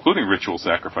rituals, including ritual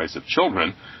sacrifice of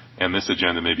children, and this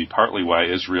agenda may be partly why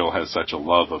Israel has such a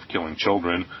love of killing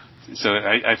children. So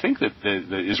I think that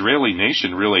the Israeli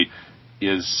nation really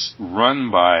is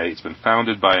it's been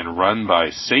founded by and run by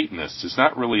Satanists. It's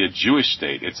not really a Jewish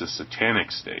state, it's a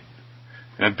satanic state.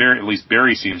 And at least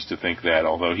Barry seems to think that,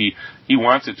 although he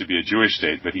wants it to be a Jewish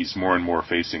state, but he's more and more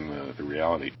facing the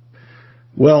reality.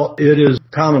 Well, it is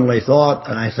commonly thought,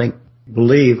 and I think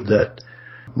believed, that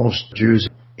most Jews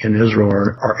in Israel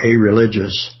are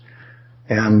a-religious,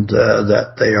 and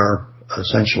that they are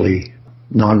essentially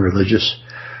non-religious,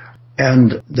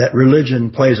 and that religion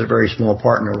plays a very small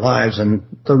part in their lives. And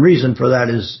the reason for that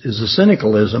is the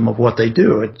cynicalism of what they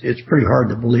do. It's pretty hard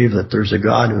to believe that there's a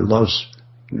God who loves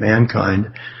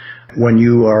mankind when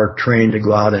you are trained to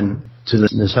go out and to the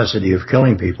necessity of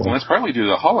killing people. Well, that's partly due to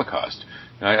the Holocaust.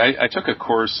 I took a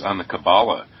course on the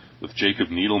Kabbalah with Jacob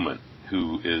Needleman,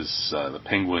 who is the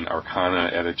Penguin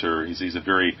Arcana editor. He's a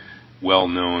very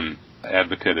well-known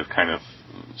advocate of kind of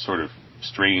sort of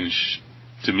strange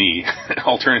to me,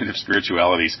 alternative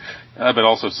spiritualities, but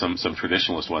also some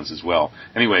traditionalist ones as well.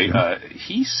 Anyway,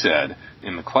 he said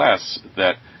in the class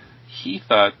that he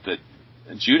thought that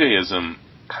Judaism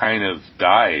kind of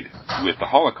died with the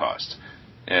Holocaust.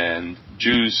 And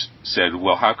Jews said,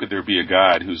 well, how could there be a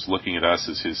God who's looking at us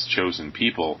as his chosen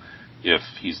people if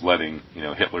he's letting,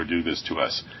 Hitler do this to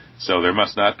us? So there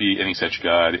must not be any such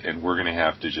God, and we're going to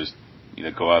have to just,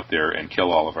 go out there and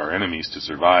kill all of our enemies to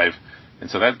survive. And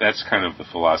so that's kind of the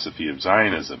philosophy of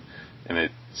Zionism. And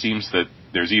it seems that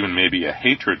there's even maybe a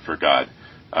hatred for God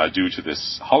due to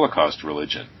this Holocaust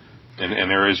religion.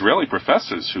 And there are Israeli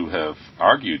professors who have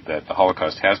argued that the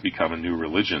Holocaust has become a new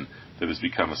religion that has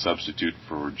become a substitute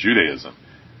for Judaism.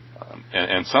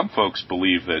 And some folks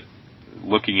believe that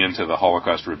looking into the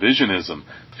Holocaust revisionism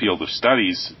field of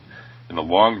studies in the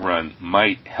long run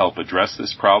might help address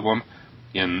this problem,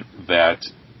 in that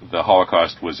the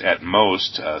Holocaust was at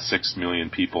most 6 million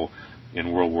people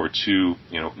in World War II.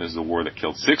 This is a war that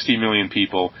killed 60 million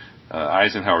people.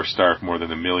 Eisenhower starved more than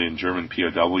 1 million German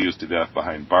POWs to death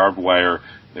behind barbed wire.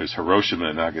 There's Hiroshima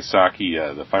and Nagasaki,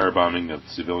 the firebombing of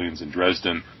civilians in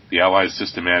Dresden. The Allies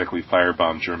systematically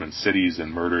firebombed German cities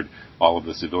and murdered all of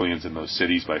the civilians in those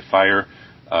cities by fire,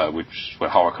 which is what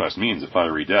Holocaust means, a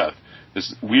fiery death.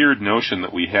 This weird notion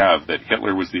that we have that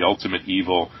Hitler was the ultimate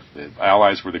evil, the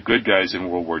Allies were the good guys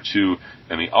in World War II,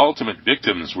 and the ultimate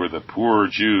victims were the poor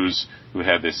Jews who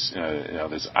had this,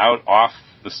 this off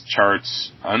the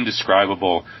charts,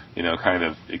 undescribable, kind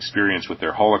of experience with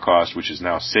their Holocaust, which is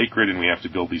now sacred, and we have to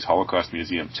build these Holocaust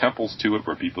museum temples to it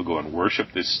where people go and worship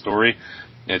this story.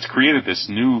 And it's created this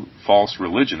new false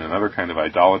religion, another kind of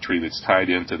idolatry that's tied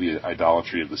into the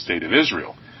idolatry of the State of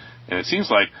Israel. And it seems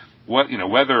like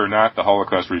whether or not the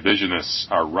Holocaust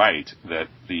revisionists are right, that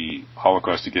the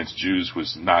Holocaust against Jews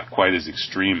was not quite as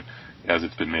extreme as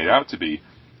it's been made out to be,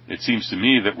 it seems to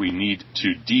me that we need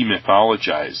to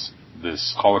demythologize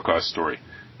this Holocaust story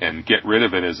and get rid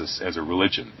of it as a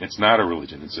religion. It's not a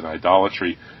religion, it's an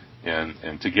idolatry,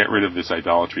 and to get rid of this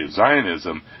idolatry of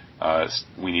Zionism,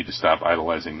 we need to stop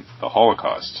idolizing the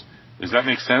Holocaust. Does that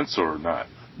make sense or not?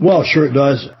 Well, sure it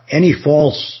does. Any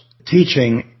false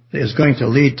teaching is going to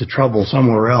lead to trouble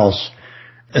somewhere else,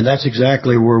 and that's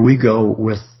exactly where we go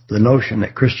with the notion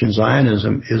that Christian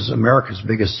Zionism is America's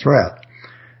biggest threat.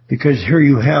 Because here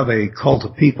you have a cult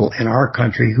of people in our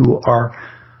country who are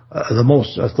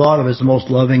thought of as the most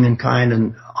loving and kind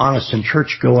and honest and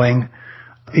church-going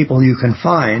people you can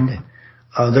find.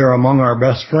 They're among our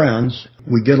best friends.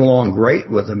 We get along great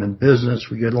with them in business.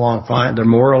 We get along fine. They're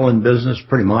moral in business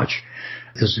pretty much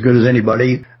as good as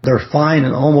anybody. They're fine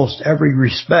in almost every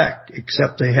respect,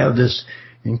 except they have this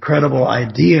incredible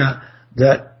idea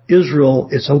that Israel,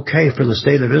 it's okay for the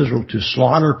state of Israel to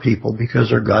slaughter people because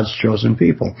they're God's chosen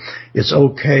people. It's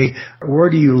okay. Where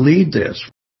do you lead this?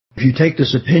 If you take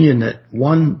this opinion that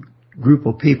one group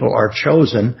of people are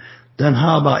chosen, then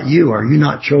how about you? Are you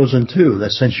not chosen too?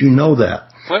 That since you know that.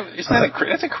 Well,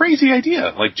 that's a crazy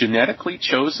idea. Like genetically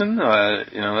chosen,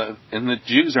 and the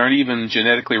Jews aren't even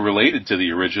genetically related to the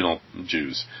original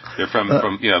Jews. They're from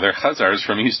they're Khazars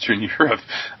from Eastern Europe.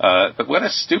 But what a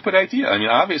stupid idea. I mean,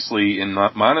 obviously in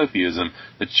monotheism,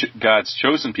 God's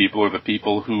chosen people are the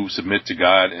people who submit to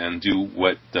God and do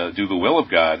the will of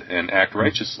God and act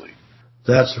righteously.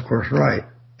 That's of course right.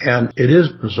 And it is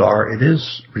bizarre. It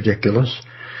is ridiculous.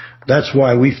 That's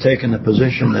why we've taken the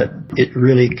position that it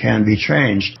really can be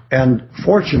changed. And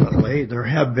fortunately, there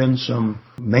have been some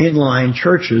mainline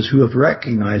churches who have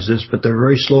recognized this, but they're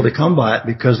very slow to come by it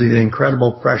because of the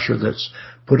incredible pressure that's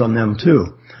put on them too.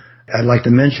 I'd like to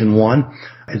mention one.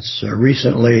 It's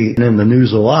recently in the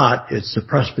news a lot. It's the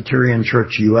Presbyterian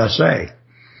Church USA.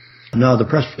 Now, the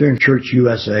Presbyterian Church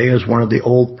USA is one of the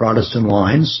old Protestant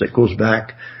lines that goes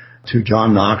back to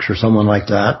John Knox or someone like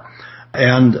that.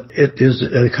 And it is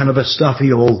a kind of a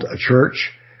stuffy old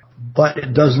church, but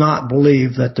it does not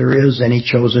believe that there is any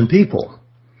chosen people.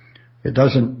 It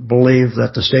doesn't believe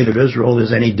that the state of Israel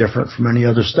is any different from any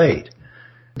other state.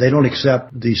 They don't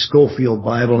accept the Schofield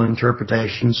Bible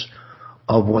interpretations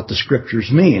of what the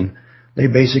scriptures mean. They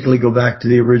basically go back to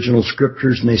the original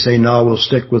scriptures and they say, no, we'll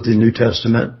stick with the New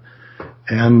Testament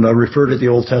and refer to the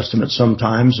Old Testament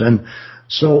sometimes. And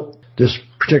so this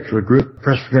particular group,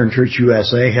 Presbyterian Church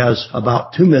USA, has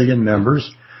about 2 million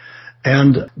members,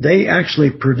 and they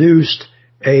actually produced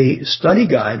a study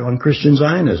guide on Christian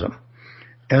Zionism.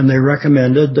 And they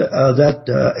recommended that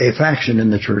a faction in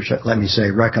the church,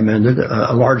 recommended,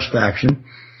 a large faction,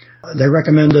 they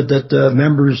recommended that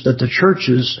the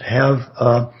churches have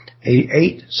a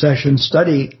 8-session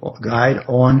study guide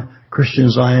on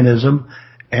Christian Zionism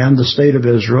and the state of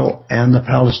Israel and the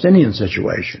Palestinian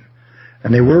situation.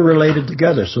 And they were related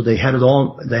together, so they had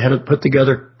it put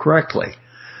together correctly.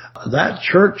 That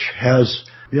church has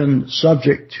been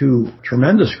subject to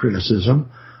tremendous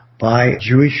criticism by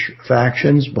Jewish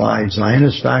factions, by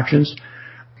Zionist factions.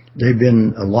 They've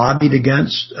been lobbied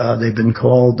against. They've been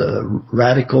called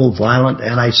radical, violent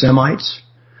anti-Semites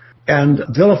and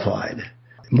vilified.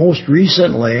 Most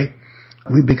recently,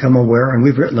 we've become aware, and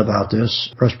we've written about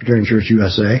this, Presbyterian Church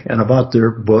USA, and about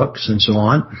their books and so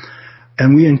on.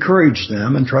 And we encourage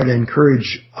them and try to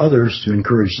encourage others to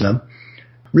encourage them.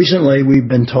 Recently, we've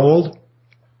been told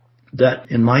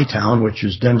that in my town, which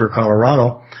is Denver,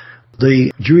 Colorado,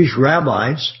 the Jewish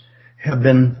rabbis have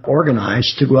been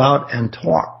organized to go out and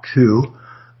talk to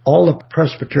all the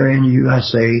Presbyterian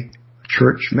USA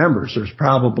church members. There's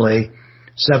probably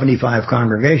 75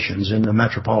 congregations in the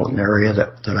metropolitan area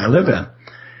that I live in.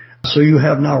 So you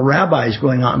have now rabbis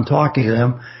going out and talking to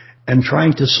them and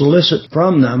trying to solicit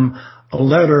from them a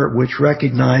letter which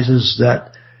recognizes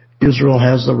that Israel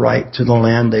has the right to the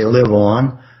land they live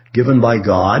on, given by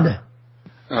God.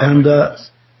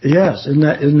 Yes, isn't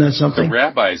that something? The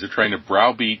rabbis are trying to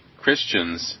browbeat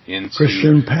Christians into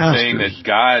Christian pastors saying that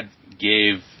God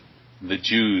gave the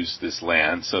Jews this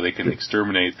land so they can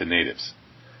exterminate the natives.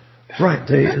 Right.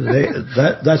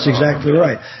 That's exactly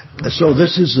right. So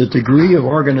this is the degree of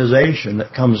organization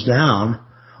that comes down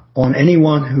on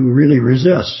anyone who really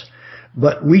resists.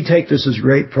 But we take this as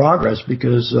great progress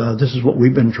because this is what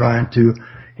we've been trying to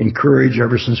encourage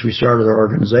ever since we started our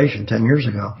organization 10 years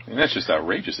ago. And that's just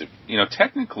outrageous.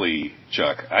 Technically,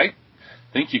 Chuck, I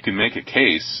think you can make a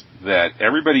case that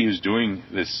everybody who's doing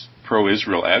this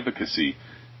pro-Israel advocacy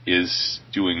is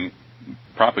doing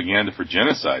propaganda for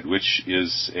genocide, which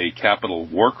is a capital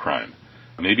war crime.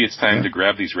 Maybe it's time to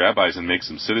grab these rabbis and make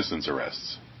some citizens'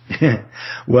 arrests.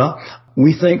 Well,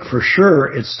 we think for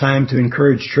sure it's time to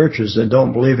encourage churches that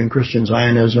don't believe in Christian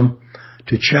Zionism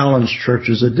to challenge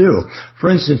churches that do. For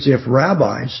instance, if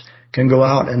rabbis can go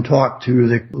out and talk to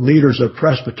the leaders of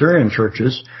Presbyterian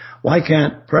churches, why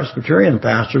can't Presbyterian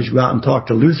pastors go out and talk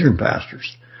to Lutheran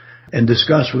pastors and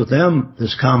discuss with them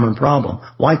this common problem?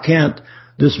 Why can't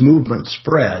this movement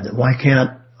spread? Why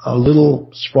can't a little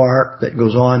spark that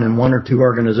goes on in one or two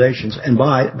organizations? And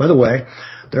by the way,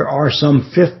 there are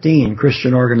some 15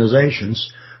 Christian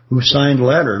organizations who signed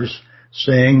letters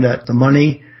saying that the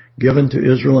money given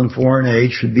to Israel in foreign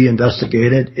aid should be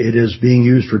investigated. It is being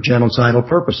used for genocidal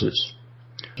purposes.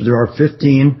 There are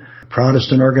 15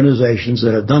 Protestant organizations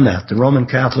that have done that. The Roman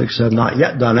Catholics have not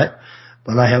yet done it,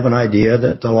 but I have an idea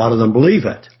that a lot of them believe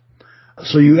it.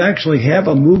 So you actually have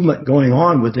a movement going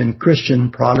on within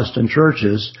Christian Protestant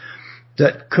churches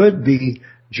that could be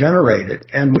generated,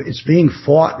 and it's being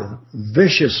fought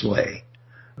viciously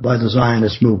by the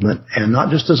Zionist movement, and not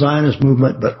just the Zionist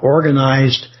movement, but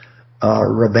organized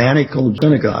rabbinical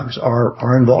synagogues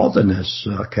are involved in this,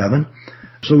 Kevin.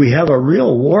 So we have a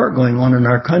real war going on in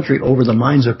our country over the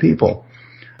minds of people.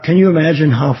 Can you imagine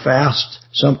how fast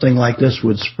something like this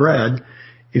would spread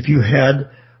if you had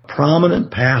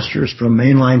prominent pastors from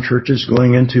mainline churches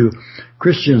going into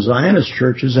Christian Zionist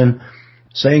churches and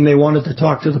saying they wanted to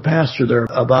talk to the pastor there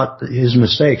about his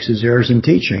mistakes, his errors in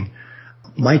teaching?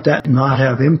 Might that not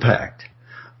have impact?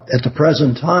 At the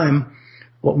present time,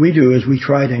 what we do is we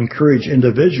try to encourage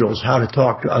individuals how to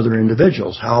talk to other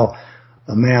individuals, how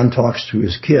a man talks to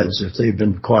his kids if they've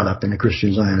been caught up in a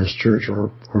Christian Zionist church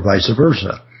or vice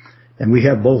versa. And we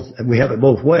have it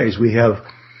both ways. We have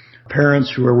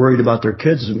parents who are worried about their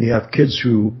kids, and we have kids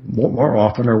who more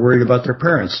often are worried about their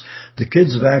parents. The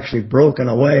kids have actually broken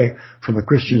away from a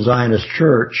Christian Zionist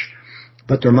church,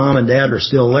 but their mom and dad are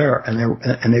still there,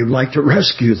 and they would like to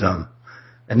rescue them.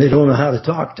 And they don't know how to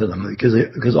talk to them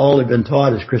because all they've been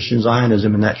taught is Christian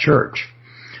Zionism in that church.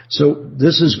 So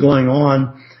this is going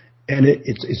on, and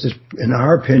it's in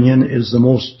our opinion, is the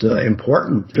most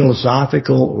important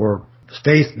philosophical or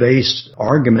faith-based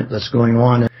argument that's going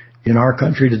on in our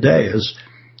country today is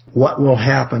what will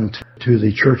happen to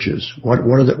the churches? Where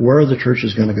are the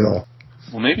churches going to go?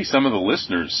 Well, maybe some of the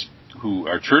listeners who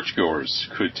are churchgoers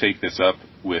could take this up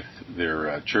with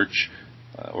their church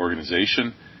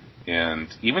organization. And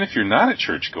even if you're not a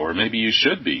churchgoer, maybe you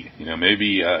should be.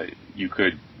 Maybe you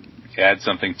could add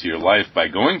something to your life by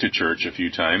going to church a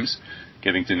few times,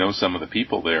 getting to know some of the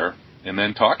people there, and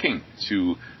then talking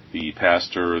to the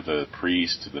pastor, the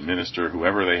priest, the minister,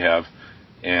 whoever they have,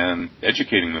 and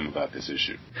educating them about this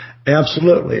issue.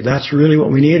 Absolutely. That's really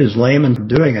what we need is laymen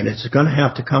doing it. It's going to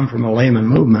have to come from a layman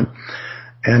movement.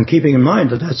 And keeping in mind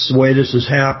that that's the way this has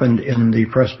happened in the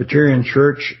Presbyterian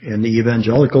Church, in the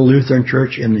Evangelical Lutheran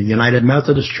Church, in the United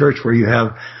Methodist Church, where you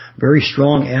have very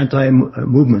strong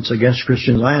anti-movements against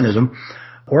Christian Zionism.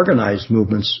 organized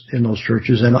movements in those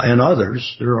churches and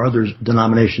others. There are other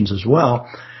denominations as well.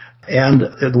 And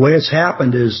the way it's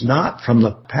happened is not from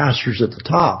the pastors at the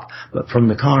top, but from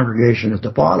the congregation at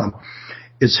the bottom.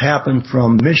 It's happened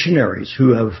from missionaries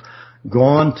who have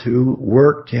gone to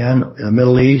work in the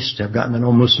Middle East, have gotten to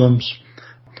know Muslims.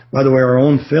 By the way, our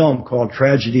own film called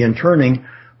Tragedy and Turning,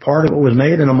 part of it was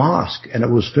made in a mosque, and it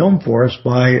was filmed for us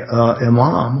by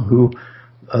Imam, who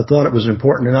thought it was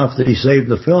important enough that he saved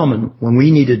the film. And when we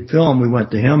needed film, we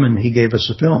went to him, and he gave us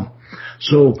the film.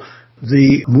 So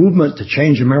the movement to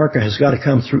change America has got to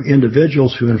come through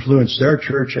individuals who influence their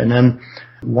church, and then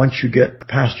once you get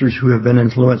pastors who have been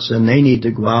influenced, then they need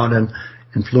to go out and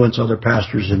influence other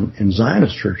pastors in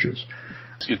Zionist churches.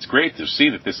 It's great to see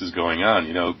that this is going on.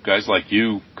 You know, guys like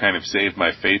you kind of saved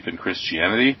my faith in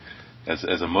Christianity.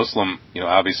 As a Muslim, you know,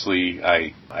 obviously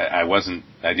I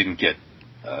didn't get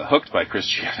hooked by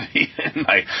Christianity in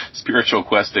my spiritual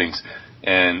questings.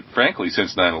 And frankly,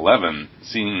 since 9/11,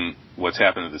 seeing what's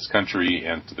happened to this country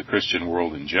and to the Christian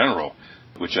world in general,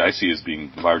 which I see as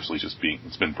being largely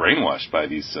it's been brainwashed by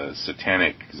these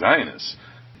satanic Zionists.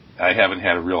 I haven't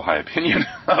had a real high opinion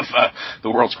of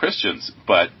the world's Christians,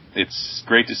 but it's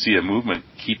great to see a movement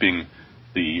keeping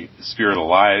the spirit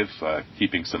alive,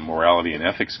 keeping some morality and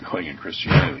ethics going in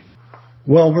Christianity.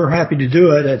 Well, we're happy to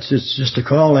do it. It's just a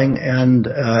calling, and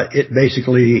it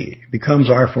basically becomes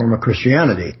our form of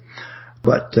Christianity.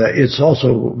 But it's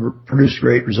also produced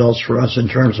great results for us in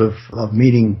terms of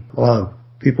meeting a lot of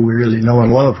people we really know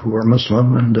and love who are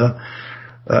Muslim, and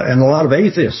a lot of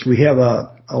atheists. We have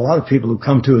a lot of people who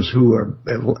come to us who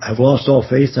have lost all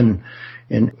faith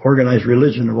in organized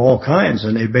religion of all kinds,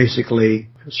 and they basically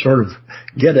sort of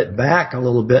get it back a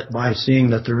little bit by seeing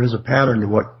that there is a pattern to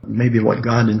what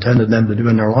God intended them to do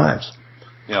in their lives.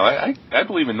 You know, I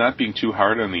believe in not being too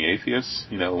hard on the atheists.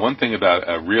 You know, one thing about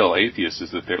a real atheist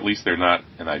is that at least they're not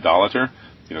an idolater.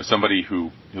 You know, somebody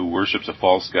who worships a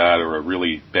false god or a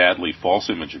really badly false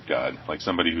image of God, like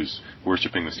somebody who's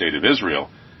worshiping the state of Israel,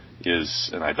 is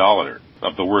an idolater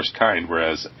of the worst kind,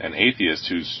 whereas an atheist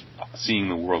who's seeing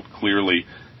the world clearly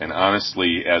and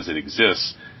honestly as it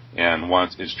exists and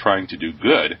is trying to do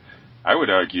good, I would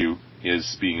argue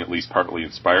is being at least partly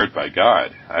inspired by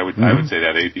God. I would say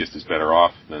that atheist is better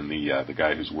off than the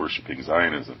guy who's worshiping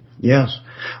Zionism. Yes.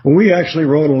 Well, we actually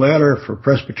wrote a letter for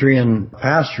Presbyterian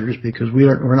pastors because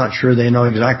we're not sure they know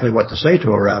exactly what to say to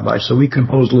a rabbi. So we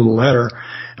composed a little letter,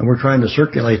 and we're trying to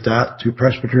circulate that to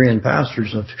Presbyterian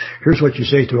pastors of, here's what you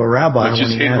say to a rabbi. What you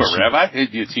say to a rabbi?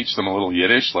 Do you teach them a little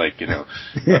Yiddish, like, you know,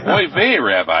 Oy vey,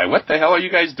 rabbi, what the hell are you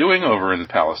guys doing over in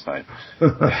Palestine?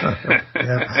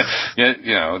 Yeah,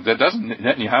 you know,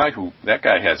 Netanyahu, that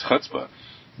guy has chutzpah.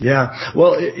 Yeah.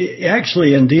 Well,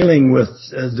 actually, in dealing with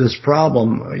this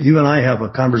problem, you and I have a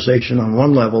conversation on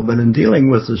one level, but in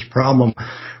dealing with this problem,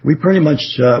 we pretty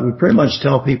much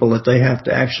tell people that they have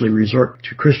to actually resort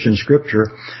to Christian scripture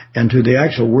and to the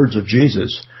actual words of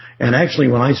Jesus. And actually,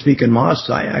 when I speak in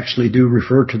mosques, I actually do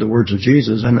refer to the words of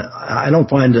Jesus, and I don't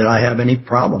find that I have any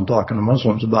problem talking to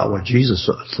Muslims about what Jesus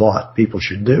thought people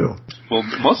should do. Well,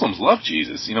 Muslims love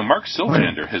Jesus. You know, Mark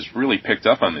Siljander has really picked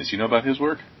up on this. You know about his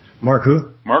work? Mark who?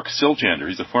 Mark Siljander.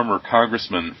 He's a former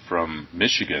congressman from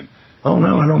Michigan. Oh,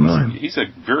 no, I don't know him. He's a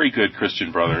very good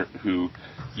Christian brother who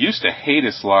used to hate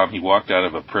Islam. He walked out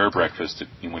of a prayer breakfast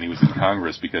when he was in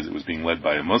Congress because it was being led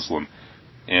by a Muslim.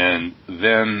 And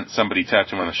then somebody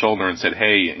tapped him on the shoulder and said,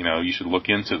 hey, you know, you should look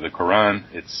into the Quran.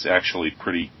 It's actually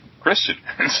pretty Christian.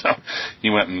 And so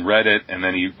he went and read it, and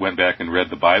then he went back and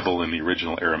read the Bible in the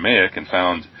original Aramaic and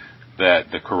found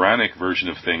that the Quranic version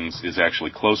of things is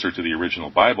actually closer to the original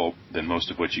Bible than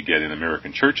most of what you get in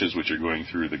American churches, which are going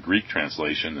through the Greek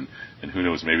translation and who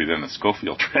knows, maybe then the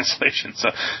Scofield translation.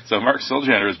 So Mark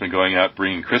Siljander has been going out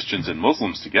bringing Christians and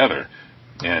Muslims together,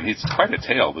 and it's quite a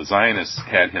tale. The Zionists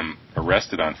had him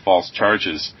arrested on false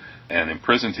charges and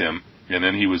imprisoned him, and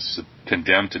then he was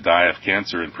condemned to die of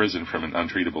cancer in prison from an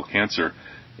untreatable cancer,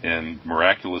 and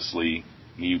miraculously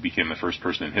he became the first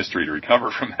person in history to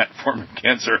recover from that form of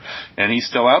cancer, and he's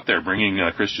still out there bringing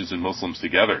Christians and Muslims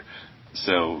together.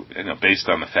 So, you know, based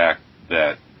on the fact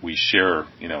that we share,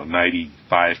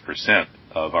 95%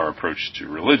 of our approach to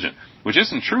religion, which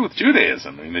isn't true with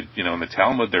Judaism. I mean, in the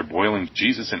Talmud, they're boiling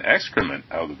Jesus in excrement,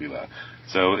 Audubillah.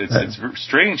 So it's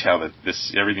strange how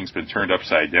everything's been turned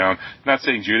upside down. I'm not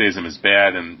saying Judaism is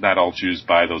bad, and not all Jews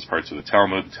buy those parts of the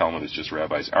Talmud. The Talmud is just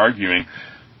rabbis arguing,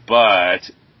 but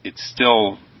it's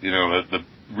still, the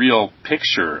real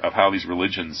picture of how these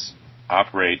religions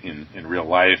operate in real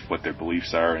life, what their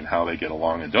beliefs are, and how they get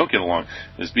along and don't get along,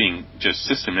 is being just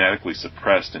systematically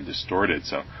suppressed and distorted.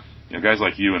 So, guys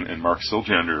like you and Mark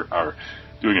Siljander are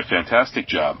doing a fantastic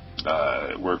job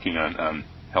working on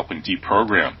helping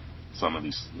deprogram some of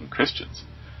these Christians.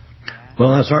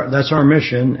 Well, that's our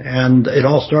mission, and it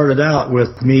all started out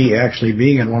with me actually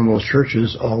being in one of those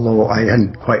churches. Although I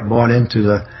hadn't quite bought into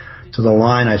the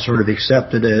line, I sort of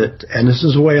accepted it. And this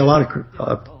is the way a lot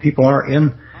of people are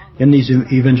in these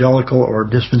evangelical or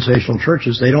dispensational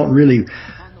churches.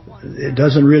 It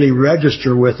doesn't really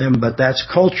register with them, but that's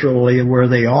culturally where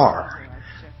they are.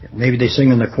 Maybe they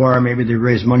sing in the choir, maybe they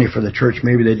raise money for the church,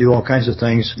 maybe they do all kinds of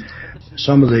things.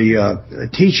 Some of the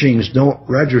teachings don't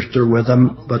register with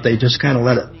them, but they just kind of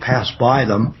let it pass by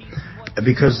them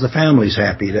because the family's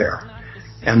happy there.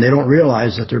 And they don't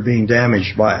realize that they're being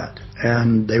damaged by it.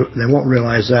 And they won't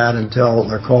realize that until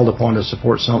they're called upon to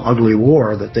support some ugly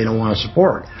war that they don't want to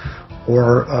support.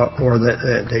 Or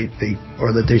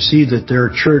that they see that their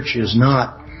church is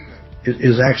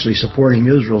actually supporting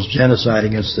Israel's genocide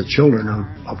against the children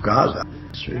of Gaza.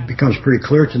 It becomes pretty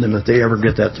clear to them if they ever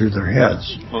get that through their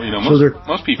heads. Well,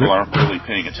 most people aren't really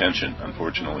paying attention,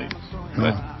 unfortunately.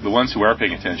 But the ones who are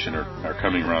paying attention are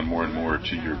coming around more and more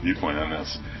to your viewpoint on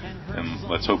this. And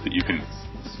let's hope that you can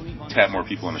tap more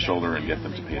people on the shoulder and get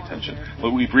them to pay attention.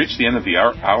 Well, we've reached the end of the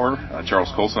hour.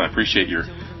 Charles Colson, I appreciate your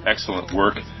excellent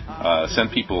work. Send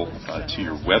people to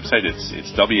your website. It's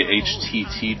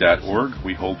whtt.org.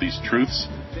 We hold these truths.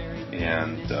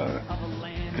 And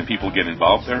can people get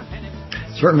involved there?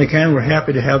 Certainly can. We're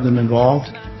happy to have them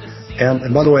involved.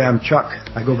 And by the way, I'm Chuck.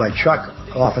 I go by Chuck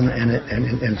often, and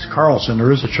it's Carlson.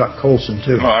 There is a Chuck Colson,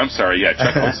 too. Oh, I'm sorry. Yeah,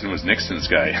 Chuck Colson was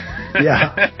Nixon's guy.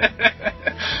 Yeah.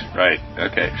 Right.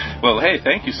 Okay. Well, hey,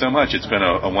 thank you so much. It's been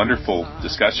a wonderful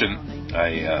discussion.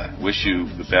 I wish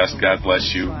you the best. God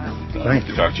bless you.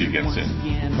 Thank you. To talk to you again soon.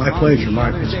 My pleasure,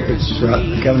 Mark.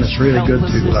 Kevin, it's really good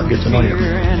to get to know you.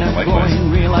 Likewise.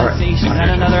 All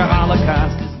right. Another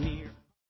Holocaust.